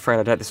words? I'm afraid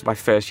I don't. This is my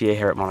first year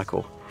here at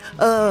Monocle.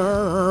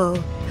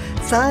 Oh,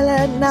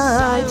 silent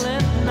night.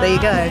 There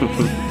you go.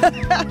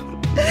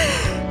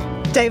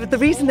 David, the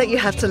reason that you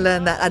have to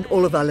learn that, and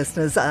all of our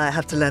listeners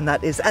have to learn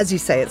that, is, as you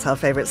say, it's our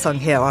favourite song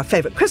here, our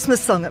favourite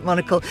Christmas song at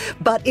Monocle,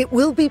 but it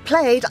will be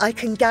played, I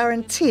can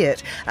guarantee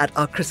it, at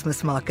our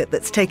Christmas market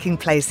that's taking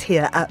place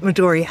here at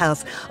Midori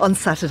House on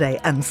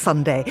Saturday and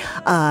Sunday.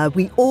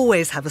 We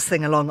always have a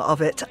sing-along of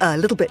it a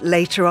little bit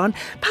later on,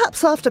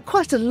 perhaps after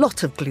quite a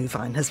lot of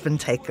Glühwein has been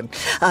taken.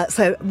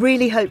 So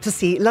really hope to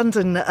see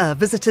London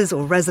visitors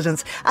or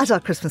residents at our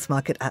Christmas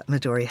market at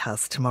Midori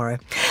House tomorrow.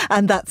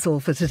 And that's all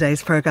for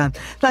today's programme.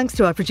 Thanks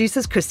to our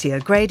producers Christy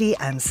O'Grady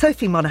and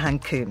Sophie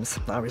Monaghan-Coombs,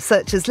 our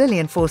researchers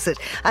Lillian Fawcett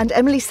and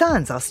Emily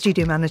Sands, our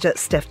studio manager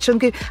Steph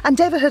Chungu, and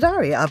David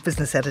Hadari, our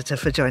business editor,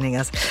 for joining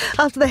us.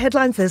 After the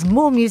headlines, there's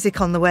more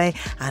music on the way,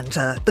 and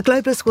the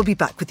Globalists will be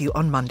back with you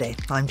on Monday.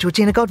 I'm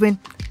Georgina Godwin.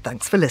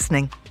 Thanks for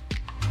listening.